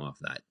who came off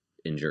that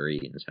injury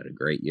and has had a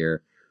great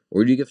year,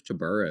 or do you give to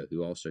Burrow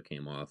who also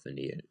came off a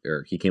knee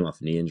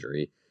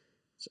injury.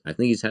 So I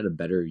think he's had a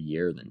better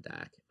year than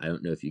Dak. I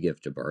don't know if you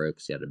give to Burrow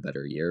because he had a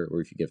better year,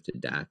 or if you give to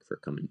Dak for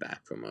coming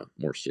back from a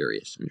more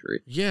serious injury.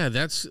 Yeah,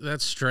 that's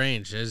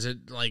strange. Is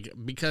it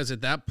because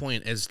at that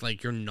point it's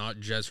you're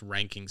not just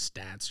ranking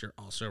stats, you're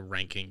also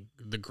ranking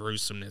the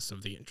gruesomeness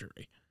of the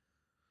injury.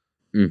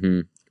 Mm-hmm.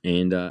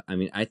 And I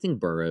mean, I think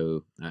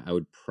Burrow, I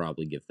would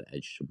probably give the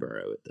edge to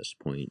Burrow at this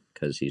point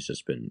because he's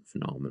just been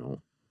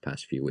phenomenal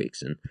past few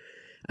weeks, and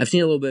I've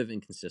seen a little bit of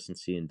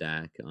inconsistency in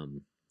Dak,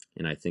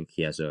 and I think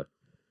he has a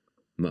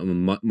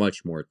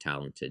much more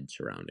talented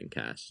surrounding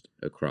cast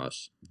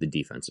across the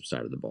defensive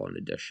side of the ball, in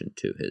addition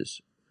to his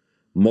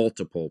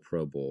multiple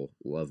Pro Bowl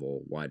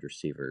level wide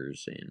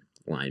receivers and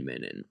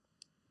linemen and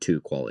 2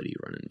 quality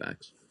running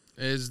backs.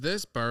 Is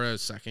this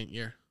Burrow's second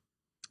year?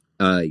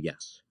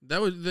 Yes.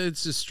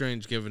 It's just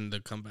strange given the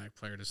comeback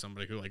player to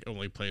somebody who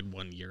only played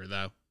 1 year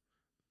though.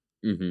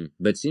 Mm-hmm.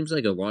 But it seems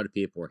like a lot of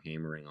people are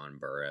hammering on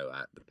Burrow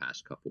at the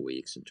past couple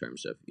weeks in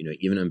terms of,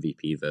 even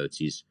MVP votes,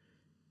 he's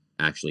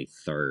actually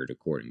third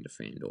according to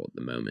FanDuel at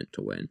the moment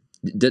to win.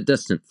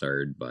 Distant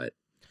third, but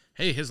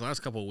hey, his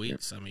last couple of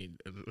weeks, yeah. I mean,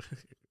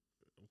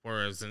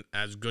 or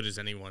as good as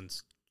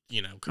anyone's,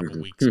 couple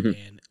weeks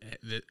in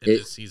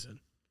this season.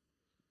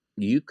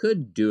 You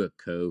could do a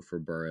co for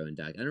Burrow and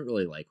Dak. I don't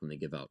really like when they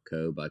give out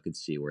co, but I could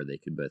see where they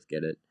could both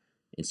get it.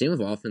 And same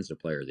with Offensive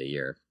Player of the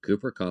Year.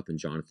 Cooper Kupp and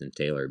Jonathan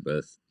Taylor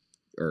both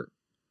are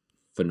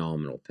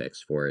phenomenal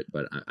picks for it,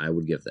 but I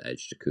would give the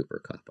edge to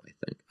Cooper Kupp, I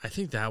think. I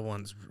think that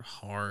one's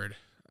hard.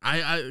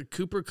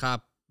 Cooper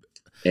Kupp,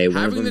 Hey,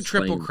 having the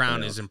Triple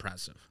Crown is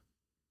impressive.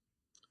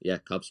 Yeah,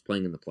 Kupp's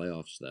playing in the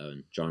playoffs, though,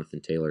 and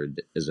Jonathan Taylor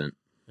isn't.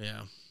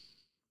 Yeah.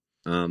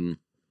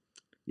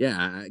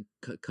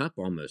 Kupp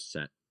almost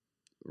set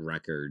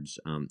records.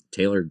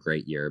 Taylor,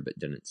 great year, but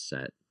didn't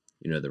set,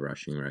 the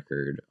rushing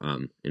record.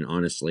 And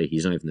honestly,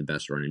 he's not even the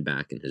best running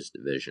back in his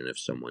division if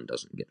someone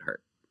doesn't get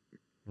hurt.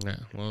 Yeah,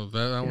 well,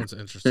 that one's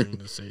interesting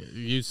to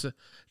see.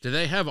 Do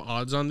they have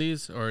odds on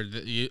these, or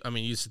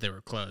you said they were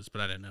close,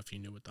 but I didn't know if you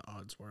knew what the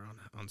odds were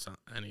on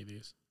any of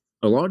these.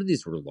 A lot of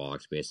these were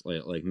locks,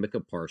 basically. Like Micah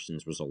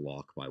Parsons was a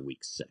lock by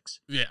week 6.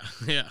 Yeah.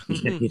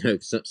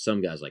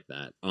 Some guys like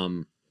that.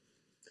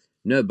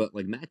 No, but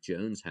like Matt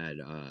Jones had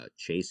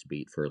Chase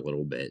beat for a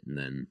little bit, and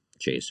then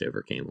Chase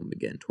overcame him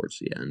again towards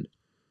the end.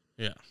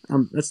 Yeah.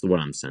 That's what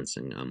I'm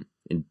sensing.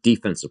 In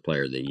Defensive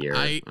Player of the Year,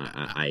 I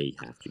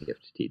have to give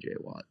to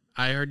TJ Watt.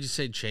 I heard you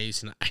say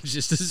Chase, and I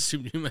just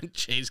assumed you meant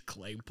Chase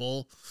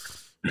Claypool.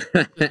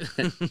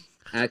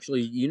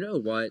 Actually, you know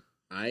what?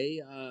 I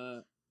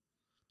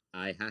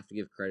have to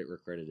give credit where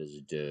credit is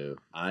due.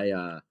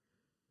 I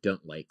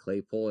don't like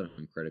Claypool, and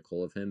I'm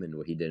critical of him, and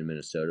what he did in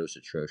Minnesota was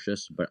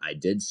atrocious. But I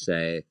did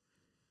say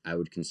I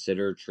would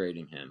consider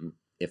trading him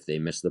if they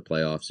miss the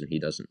playoffs and he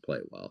doesn't play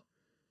well,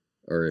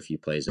 or if he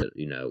plays at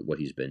what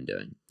he's been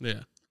doing.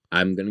 Yeah,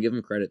 I'm gonna give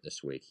him credit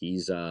this week.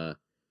 He's I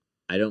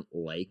don't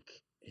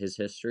like his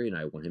history, and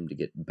I want him to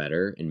get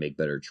better and make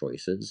better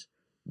choices.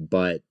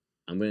 But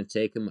I'm gonna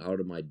take him out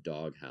of my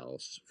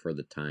doghouse for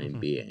the time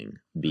being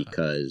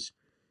because,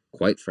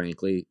 quite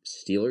frankly,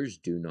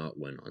 Steelers do not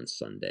win on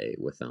Sunday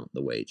without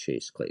the way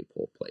Chase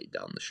Claypool played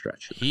down the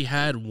stretch. He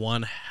had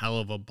one hell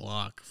of a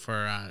block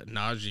for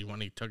Najee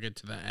when he took it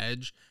to the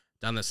edge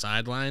down the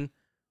sideline.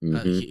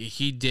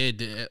 He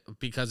did.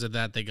 Because of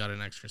that, they got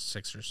an extra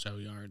 6 or so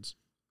yards.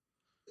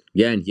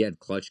 Yeah, and he had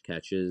clutch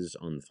catches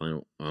on the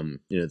final.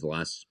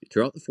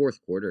 Throughout the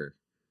fourth quarter,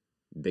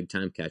 big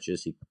time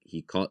catches.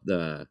 He caught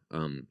the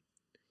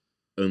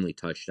only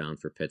touchdown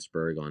for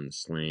Pittsburgh on the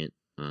slant.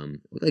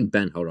 Looked like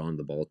Ben held on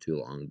the ball too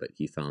long, but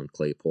he found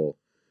Claypool.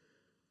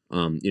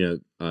 Going to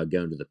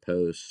the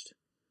post.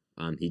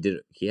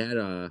 He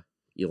had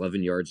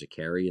 11 yards of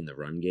carry in the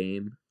run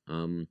game.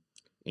 And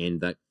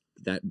that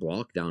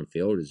block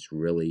downfield is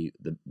really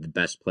the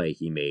best play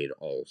he made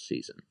all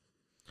season.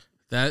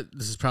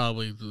 This is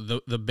probably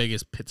the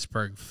biggest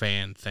Pittsburgh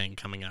fan thing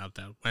coming out,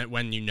 though.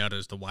 When you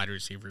notice the wide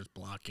receivers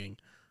blocking,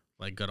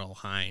 like good old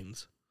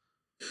Hines.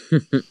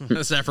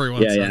 That's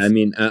everyone. Yeah. I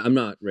mean, I'm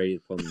not ready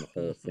to put him in the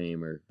Hall of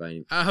Fame or by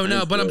any. Oh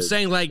no, but I'm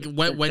saying like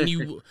when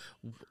you,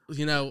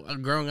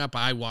 growing up,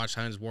 I watched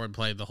Hines Ward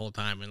play the whole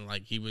time, and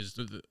like he was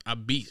a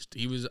beast.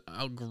 He was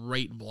a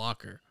great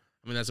blocker.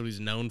 I mean, that's what he's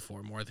known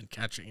for more than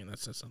catching, and that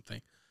says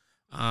something.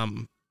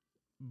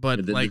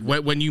 But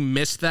when you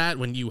miss that,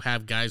 when you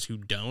have guys who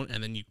don't,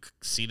 and then you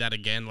see that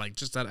again, like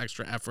just that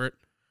extra effort,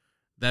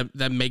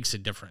 that makes a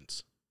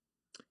difference.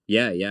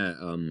 Yeah.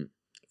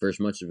 For as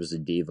much as a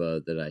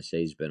diva that I say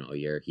he's been all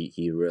year,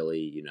 he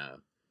really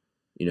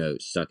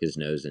stuck his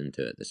nose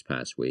into it this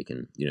past week,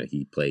 and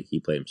he played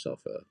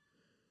himself the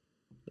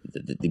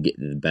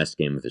best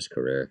game of his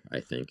career, I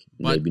think.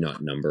 Maybe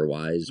not number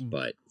wise,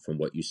 but from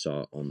what you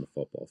saw on the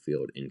football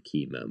field in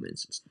key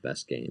moments, it's the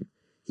best game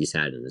he's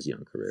had in his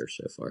young career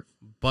so far.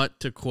 But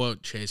to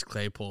quote Chase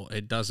Claypool,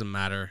 it doesn't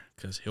matter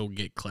because he'll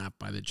get clapped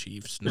by the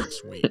Chiefs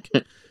next week.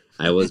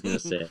 I was going to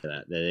say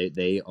that.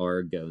 They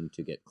are going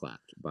to get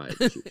clapped by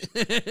the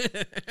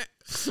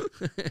Chiefs.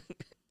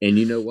 And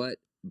you know what?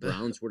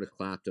 Browns would have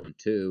clapped them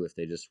too if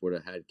they just would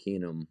have had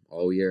Keenum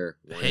all year.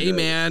 Hey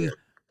man,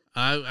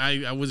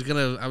 I was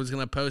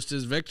gonna post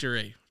his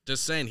victory.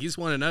 Just saying, he's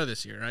 1-0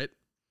 this year, right?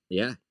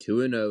 Yeah,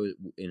 2-0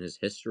 in his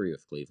history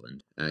of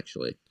Cleveland,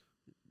 actually.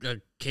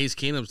 Case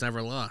Keenum's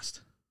never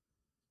lost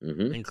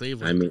in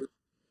Cleveland. I mean,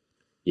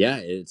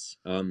 yeah, it's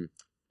been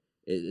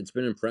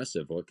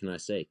impressive. What can I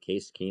say?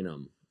 Case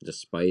Keenum,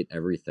 despite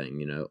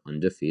everything,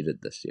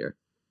 undefeated this year.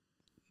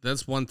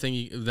 That's one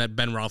thing that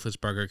Ben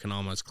Roethlisberger can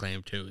almost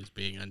claim too, is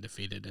being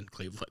undefeated in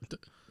Cleveland.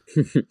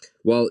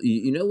 Well,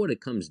 you know what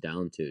it comes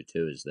down to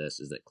too is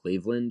that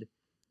Cleveland,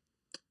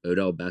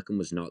 Odell Beckham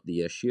was not the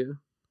issue,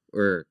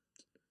 or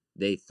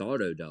they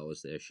thought Odell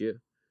was the issue.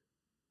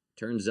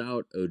 Turns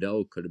out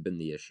Odell could have been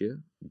the issue.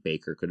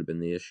 Baker could have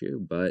been the issue,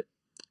 but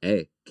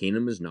hey,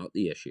 Keenum is not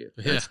the issue.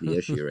 That's the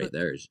issue right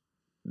there.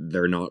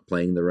 They're not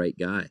playing the right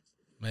guy.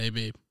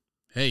 Maybe.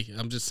 Hey,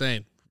 I'm just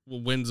saying, a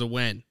win's a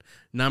win.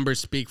 Numbers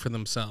speak for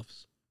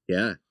themselves.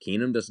 Yeah,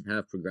 Keenum doesn't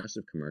have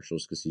Progressive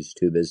commercials because he's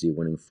too busy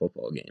winning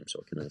football games.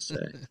 What can I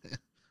say?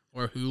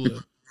 Or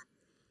Hulu.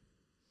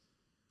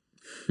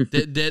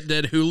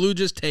 did Hulu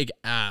just take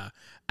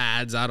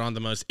ads out on the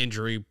most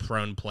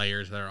injury-prone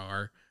players there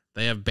are?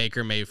 They have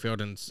Baker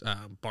Mayfield and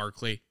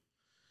Barkley.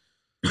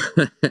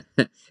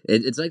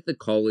 It's like the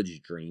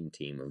college dream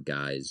team of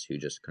guys who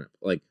just kind of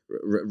like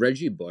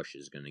Reggie Bush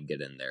is going to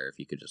get in there if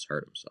he could just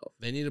hurt himself.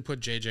 They need to put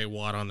J.J.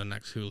 Watt on the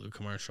next Hulu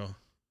commercial.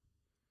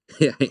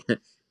 Yeah,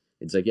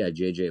 it's like, yeah,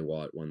 J.J.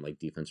 Watt won like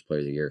Defensive Player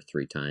of the Year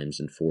 3 times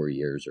in 4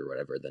 years or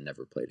whatever, then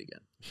never played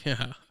again.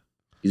 Yeah.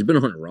 He's been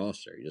on a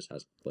roster. He just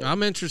hasn't played.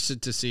 I'm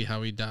interested to see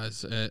how he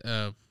does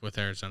with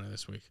Arizona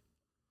this week.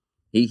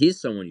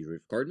 He's someone you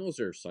root for. Cardinals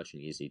are such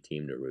an easy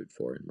team to root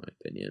for, in my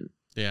opinion.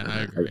 Yeah, I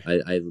agree.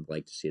 I would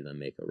like to see them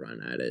make a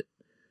run at it.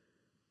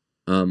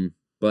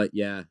 But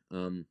yeah.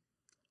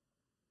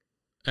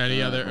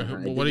 Any other?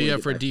 What do you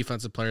have for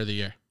Defensive Player of the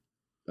Year?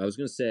 I was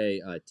gonna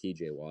say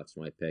T.J. Watt's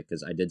my pick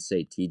because I did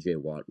say T.J.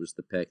 Watt was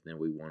the pick. And then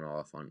we went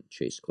off on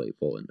Chase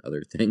Claypool and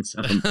other things.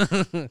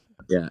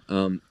 Yeah.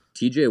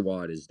 T.J.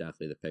 Watt is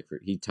definitely the pick for.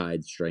 He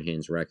tied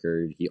Strahan's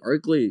record. He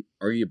arguably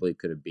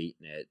could have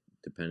beaten it,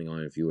 depending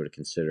on if you would have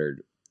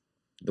considered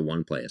the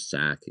one play a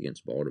sack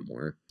against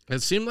Baltimore.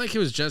 It seemed like it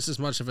was just as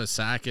much of a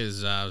sack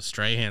as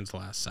Strahan's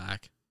last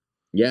sack.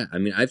 Yeah, I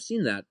mean, I've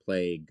seen that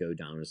play go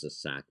down as a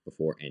sack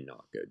before and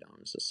not go down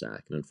as a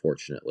sack. And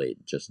unfortunately,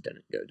 it just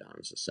didn't go down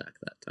as a sack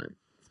that time.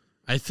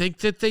 I think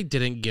that they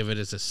didn't give it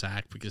as a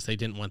sack because they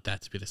didn't want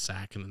that to be the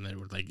sack. And then they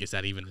were like, is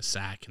that even a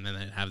sack? And then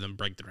they'd have them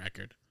break the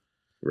record.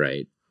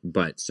 Right.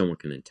 But someone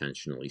can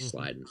intentionally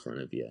slide in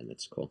front of you, and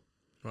it's cool.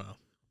 Wow.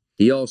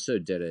 He also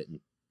did it.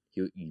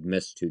 He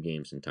missed 2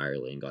 games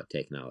entirely and got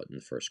taken out in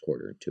the first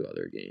quarter in 2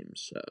 other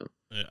games. So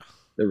yeah,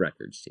 the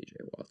record's T.J.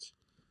 Watt's.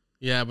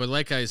 Yeah, but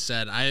like I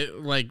said,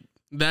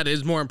 that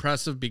is more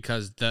impressive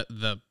because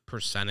the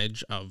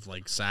percentage of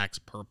like sacks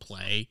per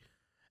play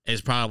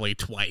is probably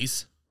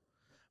twice.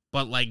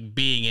 But like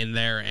being in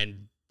there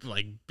and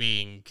like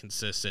being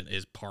consistent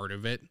is part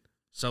of it.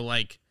 So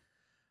like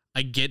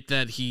I get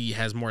that he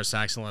has more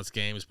sacks in less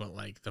games, but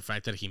like the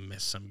fact that he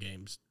missed some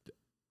games,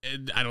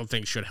 I don't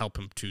think should help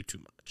him too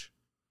much.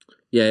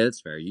 Yeah,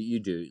 that's fair. You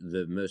do.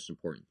 The most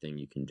important thing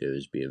you can do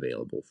is be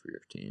available for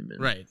your team.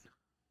 And right.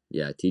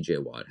 Yeah, T.J.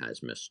 Watt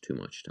has missed too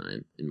much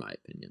time, in my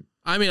opinion.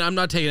 I mean, I'm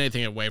not taking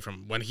anything away from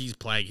him. When he's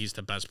playing, he's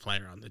the best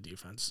player on the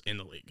defense in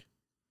the league.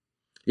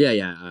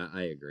 Yeah,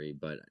 I agree.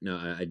 But no,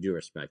 I do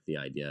respect the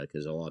idea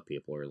because a lot of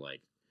people are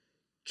like,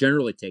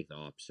 generally take the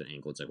opposite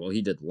angle. It's like, well,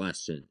 he did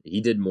less and he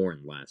did more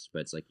and less. But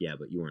it's like, yeah,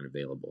 but you weren't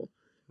available.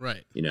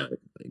 Right. You know,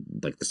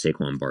 like the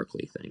Saquon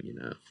Barkley thing, you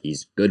know.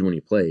 He's good when he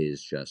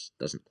plays, just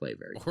doesn't play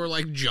very Or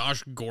like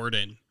Josh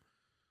Gordon.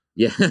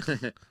 Yeah.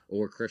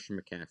 Or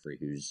Christian McCaffrey,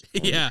 who's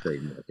on the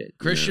trade market.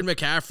 Christian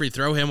McCaffrey,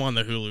 throw him on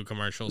the Hulu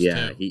commercials,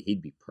 yeah, too.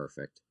 He'd be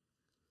perfect.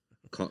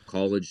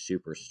 College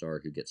superstar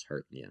who gets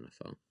hurt in the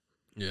NFL.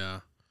 Yeah.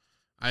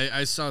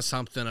 I saw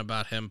something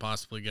about him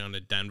possibly going to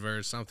Denver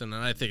or something,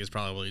 and I think it's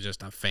probably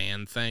just a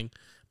fan thing.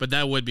 But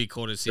that would be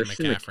cool to see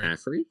Christian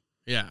McCaffrey.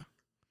 Yeah.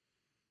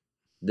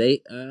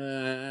 That's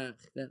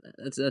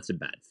a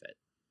bad fit.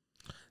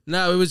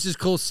 No, it was just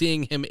cool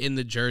seeing him in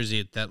the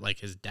jersey that like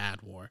his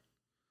dad wore.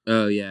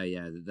 Oh yeah,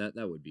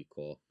 that would be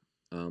cool.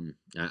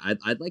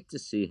 I'd like to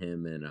see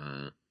him in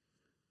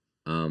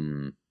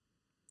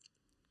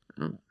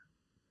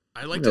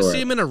I'd like to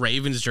see him in a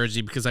Ravens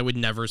jersey because I would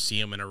never see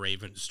him in a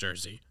Ravens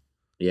jersey.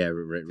 Yeah,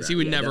 right. He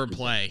would never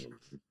play.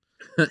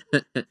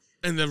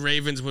 And the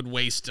Ravens would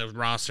waste a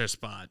roster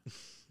spot.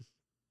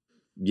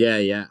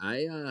 Yeah.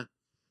 I don't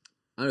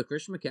know.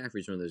 Christian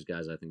McCaffrey's one of those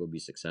guys I think will be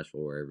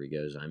successful wherever he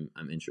goes.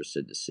 I'm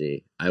interested to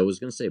see. I was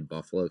gonna say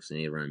Buffalo because they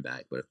need a running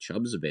back, but if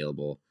Chubb's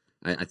available,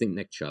 I think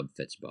Nick Chubb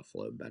fits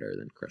Buffalo better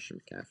than Christian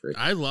McCaffrey.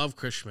 I love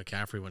Christian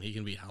McCaffrey when he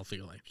can be healthy.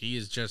 Like he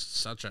is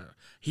just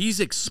he's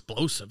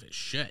explosive as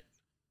shit.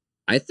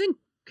 I think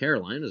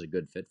Carolina's a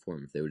good fit for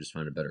him if they would just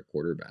find a better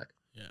quarterback.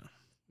 Yeah.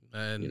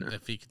 And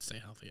if he can stay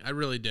healthy. I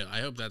really do. I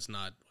hope that's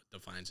not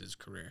what defines his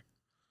career.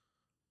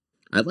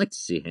 I'd like to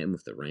see him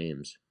with the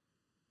Rams.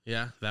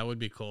 Yeah, that would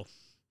be cool.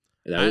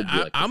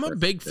 I'm a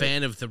big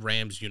fan of the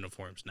Rams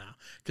uniforms now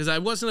because I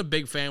wasn't a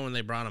big fan when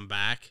they brought them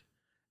back,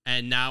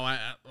 and now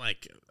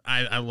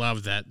I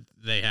love that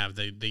they have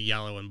the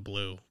yellow and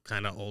blue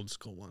kind of old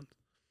school one.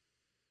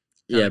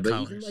 Yeah,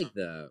 but even like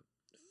the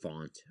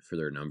font for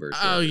their numbers.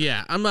 Oh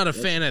yeah, I'm not a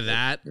fan of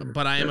that,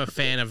 but I am a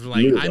fan of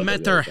I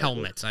meant their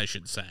helmets, I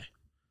should say.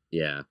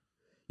 Yeah,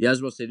 I was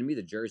about to say to me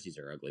the jerseys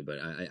are ugly, but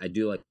I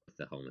do like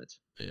the helmets.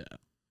 Yeah.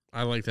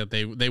 I like that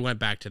they went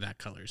back to that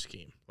color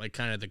scheme, like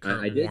kind of the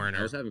Kurt Warner.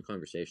 I was having a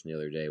conversation the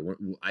other day.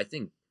 I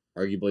think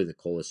arguably the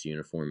coolest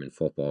uniform in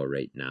football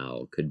right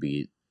now could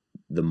be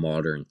the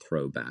modern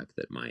throwback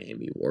that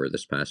Miami wore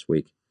this past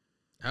week.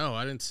 Oh,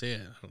 I didn't see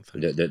it. I don't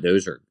think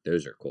those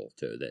are cool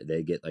too.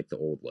 They get like the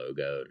old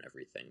logo and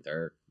everything.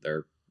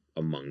 They're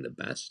among the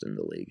best in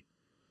the league.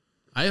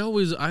 I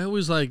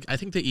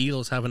think the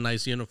Eagles have a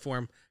nice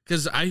uniform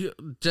because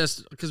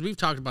we've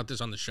talked about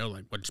this on the show,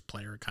 like which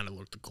player kind of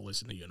looked the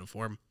coolest in the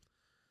uniform.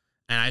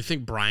 And I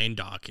think Brian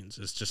Dawkins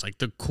is just like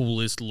the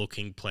coolest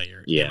looking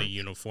player in the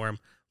uniform.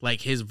 Like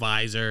his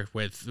visor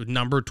with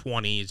number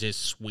 20 is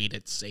just sweet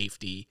at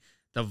safety.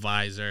 The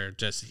visor,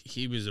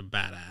 he was a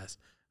badass.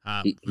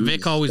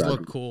 Vic always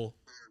looked cool.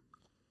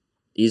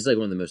 He's like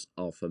one of the most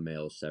alpha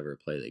males to ever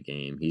play the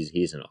game.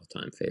 He's an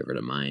all-time favorite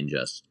of mine.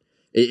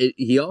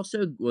 He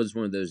also was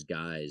one of those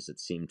guys that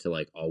seemed to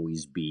like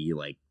always be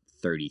like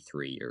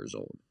 33 years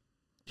old.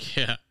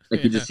 Yeah.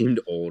 Like he just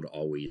seemed old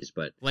always,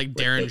 but like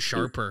Darren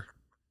Sharper.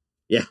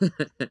 Yeah.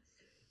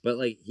 But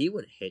like he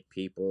would hit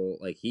people.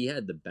 Like he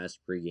had the best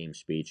pregame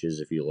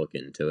speeches if you look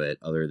into it,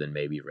 other than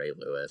maybe Ray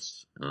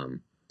Lewis.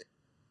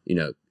 You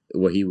know,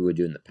 what he would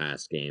do in the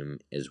pass game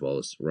as well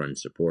as run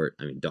support.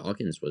 I mean,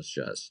 Dawkins was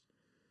just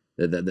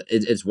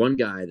it's one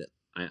guy that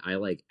I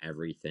like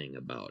everything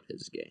about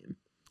his game.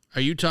 Are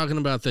you talking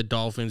about the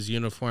Dolphins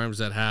uniforms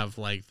that have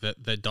like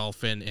the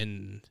dolphin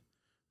in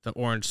the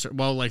orange?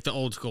 Well, like the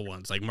old school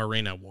ones, like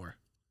Marina wore.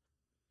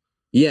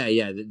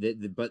 Yeah.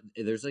 But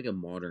there's like a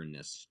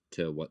modernness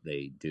to what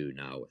they do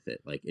now with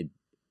it. Like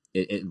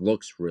it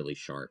looks really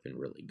sharp and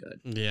really good.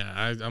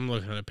 Yeah, I'm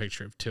looking at a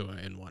picture of Tua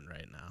in one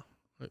right now.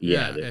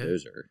 Yeah,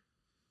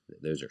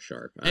 those are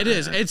sharp. It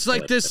is. It's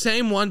like the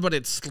same one, but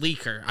it's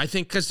sleeker. I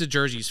think because the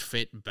jerseys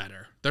fit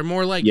better. They're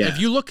more like, if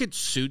you look at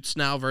suits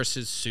now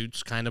versus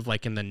suits kind of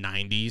like in the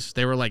 90s,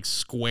 they were like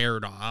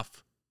squared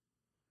off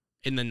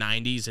in the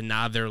 90s, and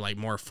now they're like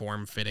more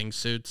form-fitting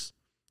suits.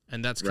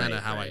 And that's kind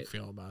of how I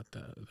feel about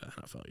the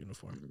NFL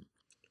uniform.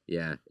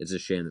 Yeah, it's a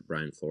shame that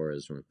Brian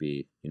Flores won't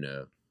be,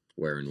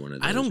 wearing one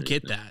of those. I don't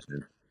get that.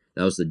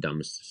 That was the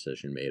dumbest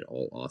decision made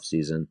all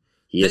offseason.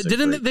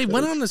 They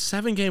went on a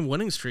 7-game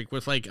winning streak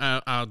with like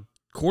a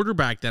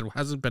quarterback that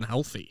hasn't been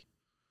healthy.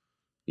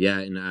 Yeah,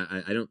 and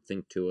I don't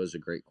think Tua's a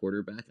great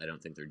quarterback. I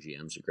don't think their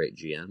GM's a great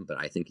GM, but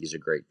I think he's a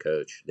great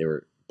coach.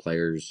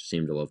 Players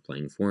seem to love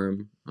playing for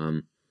him.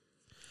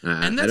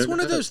 And that's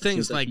one of those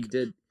things like he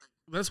did.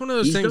 That's one of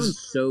those things. He's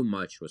done so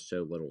much with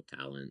so little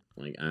talent.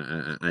 Like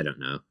I don't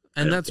know.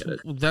 And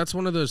that's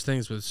one of those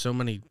things with so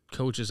many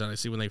coaches that I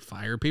see when they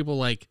fire people.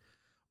 Like,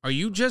 are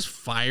you just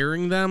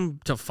firing them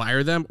to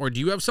fire them, or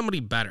do you have somebody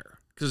better?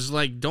 Because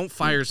like, don't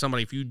fire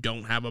somebody if you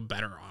don't have a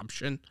better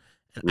option.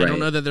 And I don't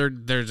know that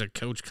there's a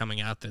coach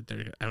coming out that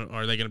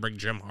are they going to bring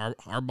Jim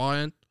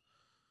Harbaugh in?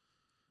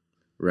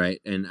 Right,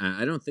 and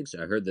I don't think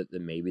so. I heard that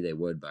maybe they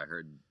would, but I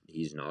heard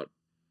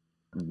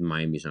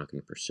Miami's not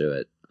going to pursue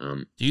it.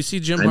 Do you see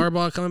Jim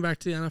Harbaugh coming back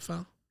to the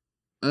NFL?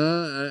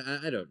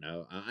 I don't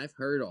know. I've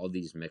heard all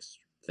these mixed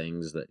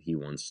things that he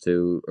wants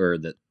to, or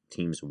that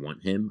teams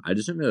want him. I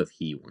just don't know if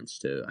he wants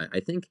to. I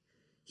think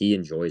he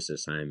enjoys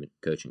his time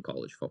coaching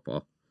college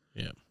football.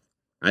 Yeah.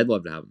 I'd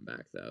love to have him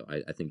back, though.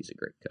 I think he's a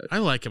great coach. I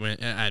like him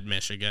at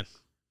Michigan.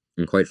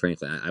 And quite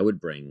frankly, I would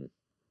bring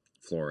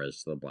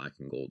Flores to the black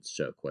and gold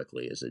so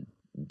quickly as a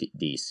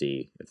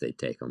DC if they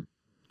take him.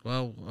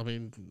 Well, I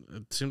mean,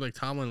 it seemed like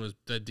Tomlin was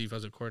the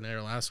defensive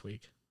coordinator last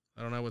week.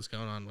 I don't know what's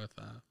going on with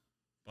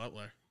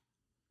Butler.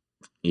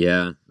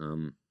 Yeah.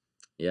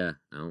 Yeah.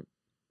 I don't.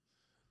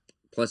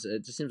 Plus,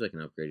 it just seems like an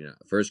upgrade.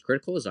 For as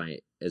critical as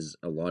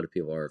a lot of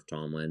people are of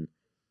Tomlin,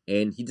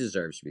 and he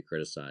deserves to be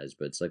criticized,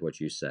 but it's like what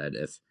you said.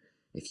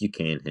 If you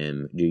can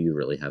him, do you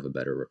really have a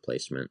better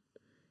replacement?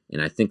 And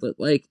I think that,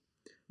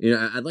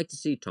 I'd like to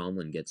see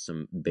Tomlin get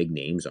some big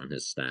names on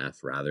his staff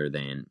rather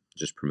than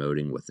just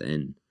promoting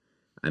within.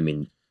 I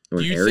mean,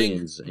 when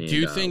Arians and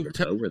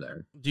Rico were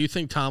there. Do you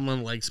think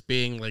Tomlin likes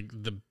being like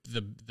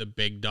the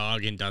big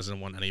dog and doesn't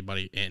want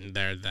anybody in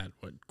there that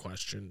would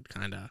question,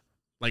 kind of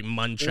like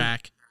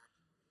Munchak?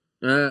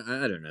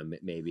 I don't know,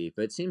 maybe,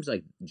 but it seems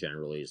like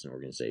generally as an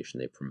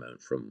organization they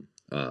promote from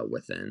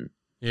within.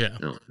 Yeah, I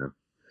don't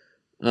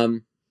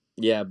know.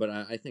 Yeah, but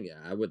I think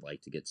I would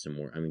like to get some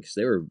more. I mean, because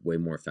they were way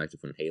more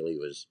effective when Haley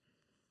was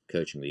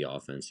coaching the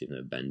offense, even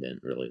though Ben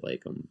didn't really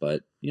like him.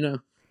 But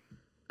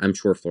I'm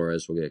sure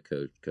Flores will get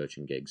a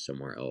coaching gig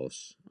somewhere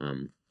else.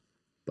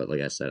 But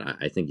like I said,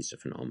 I think he's a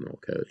phenomenal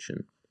coach,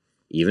 and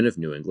even if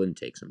New England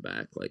takes him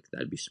back, like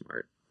that'd be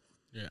smart.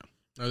 Yeah.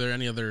 Are there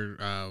any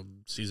other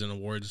season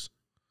awards?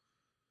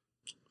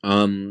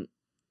 Off the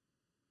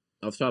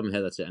top of my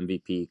head, that's an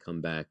MVP,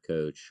 comeback,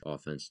 coach,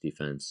 offense,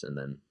 defense, and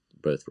then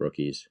both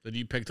rookies. Did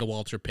you pick the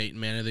Walter Payton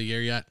Man of the Year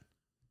yet?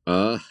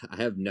 I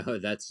have no.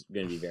 That's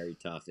going to be very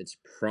tough. It's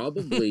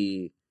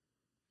probably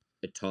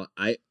a tough.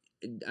 I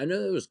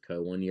know it was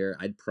one year.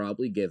 I'd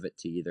probably give it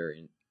to either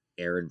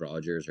Aaron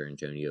Rodgers or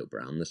Antonio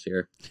Brown this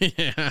year.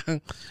 Yeah.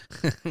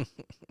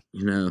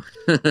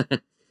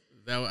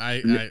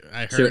 I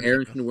heard. So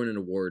Aaron can win an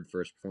award for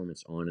his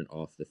performance on and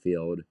off the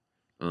field.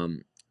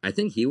 I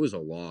think he was a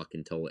lock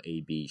until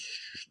AB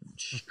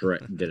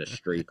did a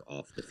streak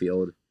off the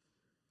field.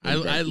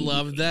 I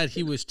love that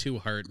he was too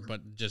hurt,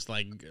 but just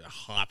like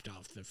hopped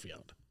off the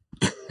field.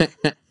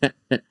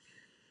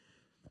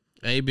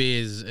 AB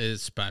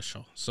is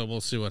special, so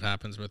we'll see what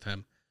happens with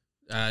him.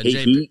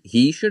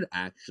 He should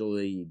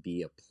actually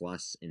be a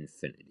plus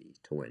infinity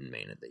to win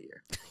Man of the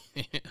Year.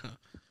 Yeah.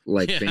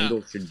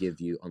 FanDuel should give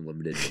you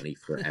unlimited money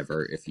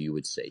forever if you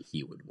would say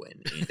he would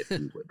win, and if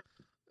you would.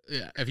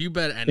 Yeah, if you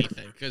bet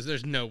anything, because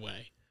there's no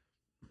way.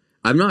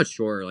 I'm not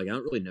sure. I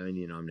don't really know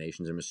any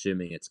nominations. I'm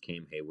assuming it's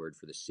Cam Hayward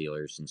for the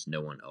Steelers since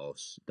no one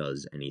else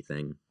does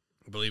anything.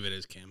 I believe it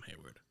is Cam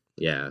Hayward.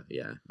 Yeah.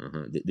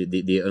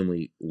 The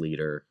only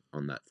leader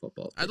on that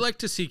football team. I'd like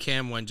to see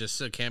Cam win just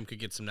so Cam could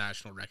get some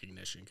national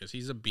recognition because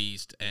he's a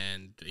beast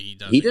and he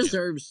does. He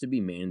deserves to be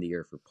man of the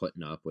year for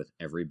putting up with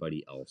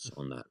everybody else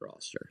on that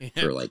roster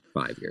for like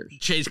 5 years.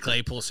 Chase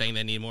Claypool saying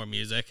they need more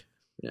music.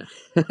 Yeah.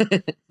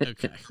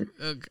 Okay.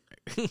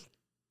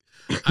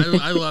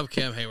 I love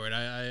Cam Hayward.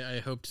 I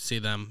hope to see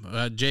them.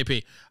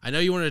 JP, I know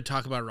you wanted to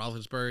talk about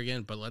Roethlisberger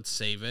again, but let's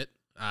save it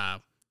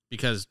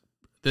because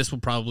this will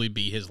probably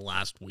be his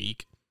last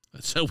week.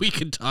 So we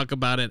can talk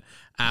about it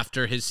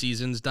after his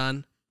season's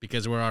done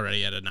because we're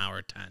already at an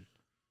hour 10.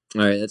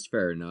 All right, that's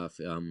fair enough.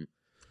 The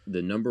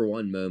number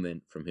one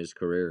moment from his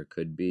career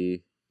could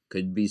be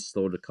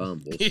still to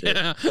come. We'll see.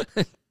 Yeah.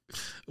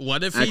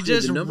 What if he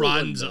just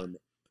runs?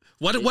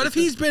 What if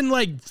he's been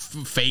like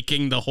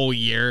faking the whole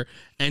year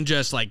and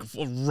just like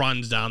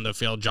runs down the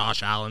field,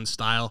 Josh Allen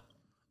style?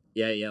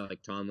 Yeah,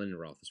 like Tomlin and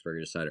Roethlisberger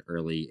decided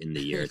early in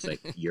the year. It's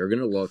like you're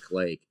gonna look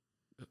like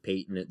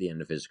Peyton at the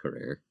end of his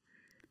career.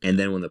 And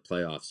then when the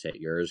playoffs hit,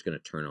 you're just going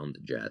to turn on the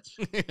Jets.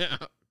 Yeah.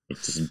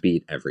 Just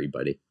beat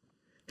everybody.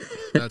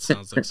 That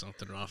sounds like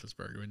something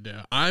Roethlisberger would do.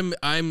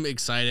 I'm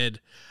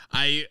excited.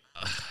 I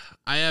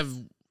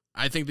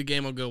think the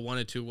game will go one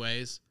of two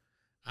ways.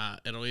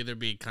 It'll either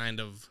be kind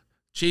of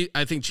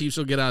I think Chiefs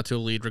will get out to a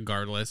lead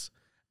regardless,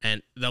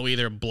 and they'll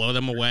either blow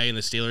them away and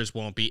the Steelers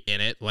won't be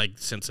in it like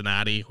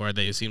Cincinnati, where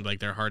they seem like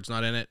their heart's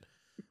not in it,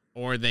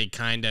 or they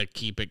kind of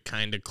keep it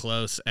kind of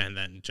close and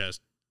then just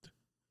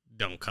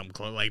don't come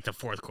close. Like the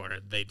fourth quarter,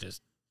 they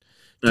just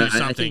do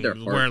something I think their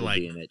heart where will like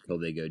be in it till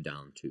they go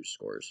down 2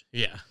 scores.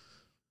 Yeah,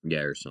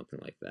 or something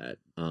like that.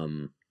 I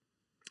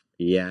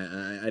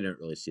don't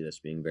really see this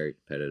being very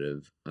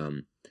competitive.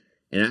 And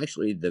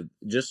actually,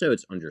 just so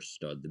it's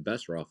understood, the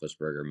best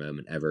Roethlisberger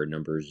moment ever,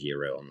 number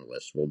 0 on the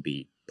list, will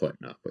be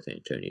putting up with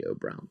Antonio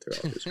Brown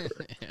throughout his career.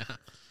 Yeah,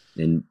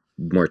 And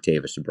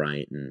Martavis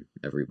Bryant and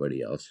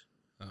everybody else.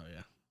 Oh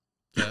yeah,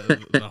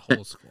 the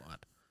whole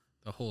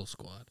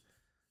squad.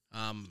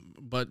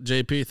 But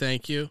JP,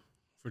 thank you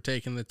for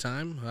taking the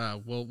time.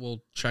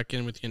 We'll check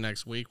in with you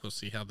next week. We'll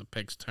see how the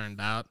picks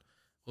turned out.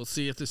 We'll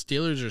see if the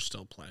Steelers are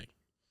still playing.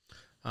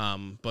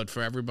 But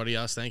for everybody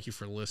else, thank you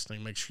for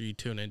listening. Make sure you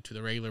tune into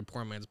the regular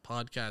Poor Man's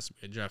podcast. We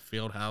had Jeff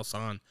Fieldhouse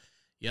on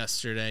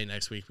yesterday.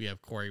 Next week we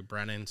have Corey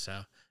Brennan,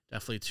 so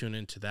definitely tune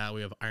into that.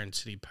 We have Iron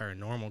City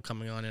Paranormal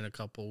coming on in a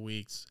couple of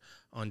weeks.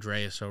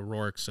 Andreas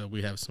O'Rourke, so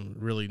we have some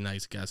really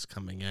nice guests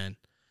coming in.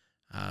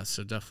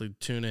 So definitely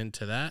tune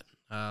into that.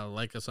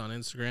 Like us on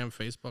Instagram,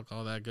 Facebook,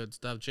 all that good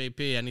stuff.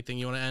 JP, anything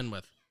you want to end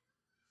with?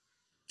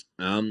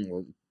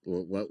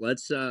 Well,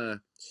 let's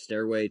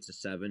Stairway to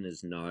 7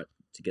 is not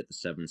to get the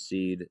 7th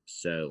seed,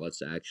 so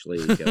let's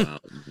actually go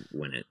out and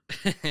win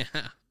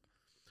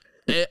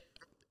it.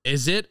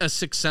 Is it a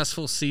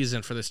successful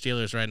season for the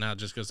Steelers right now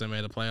just because they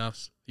made the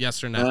playoffs?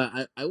 Yes or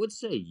no? I would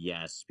say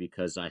yes,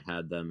 because I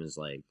had them as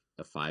like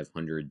a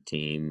 500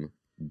 team,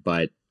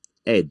 but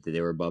hey, they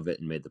were above it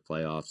and made the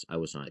playoffs. I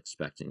was not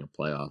expecting a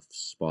playoff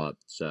spot,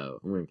 so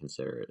I'm going to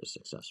consider it a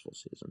successful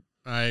season.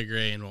 I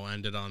agree, and we'll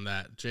end it on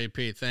that.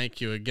 JP,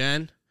 thank you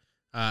again.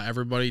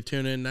 Everybody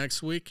tune in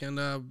next week and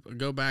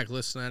go back,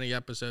 listen to any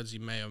episodes you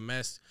may have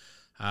missed.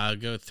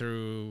 Go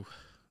through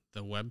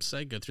the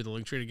website, go through the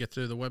link tree to get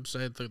through the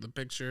website, through the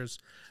pictures,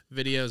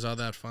 videos, all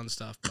that fun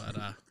stuff.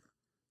 But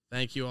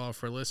thank you all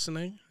for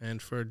listening,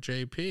 and for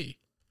JP.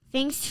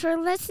 Thanks for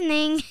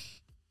listening.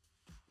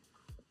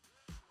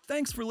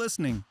 Thanks for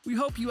listening. We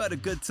hope you had a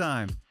good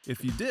time.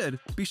 If you did,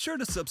 be sure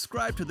to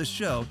subscribe to the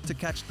show to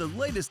catch the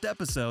latest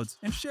episodes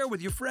and share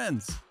with your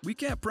friends. We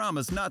can't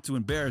promise not to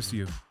embarrass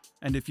you.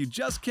 And if you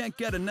just can't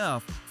get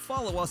enough,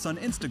 follow us on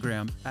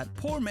Instagram at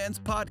Poor Man's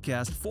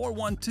Podcast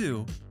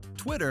 412,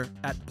 Twitter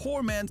at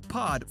Poor Man's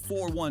Pod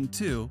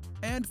 412,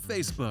 and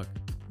Facebook.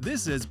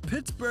 This is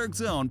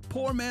Pittsburgh's own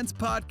Poor Man's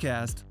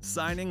Podcast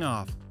signing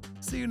off.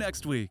 See you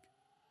next week.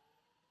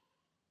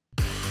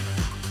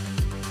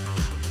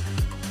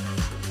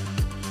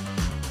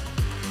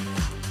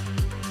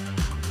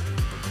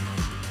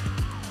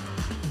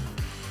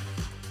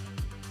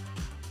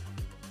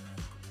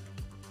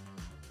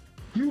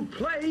 You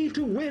play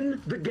to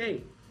win the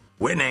game.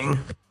 Winning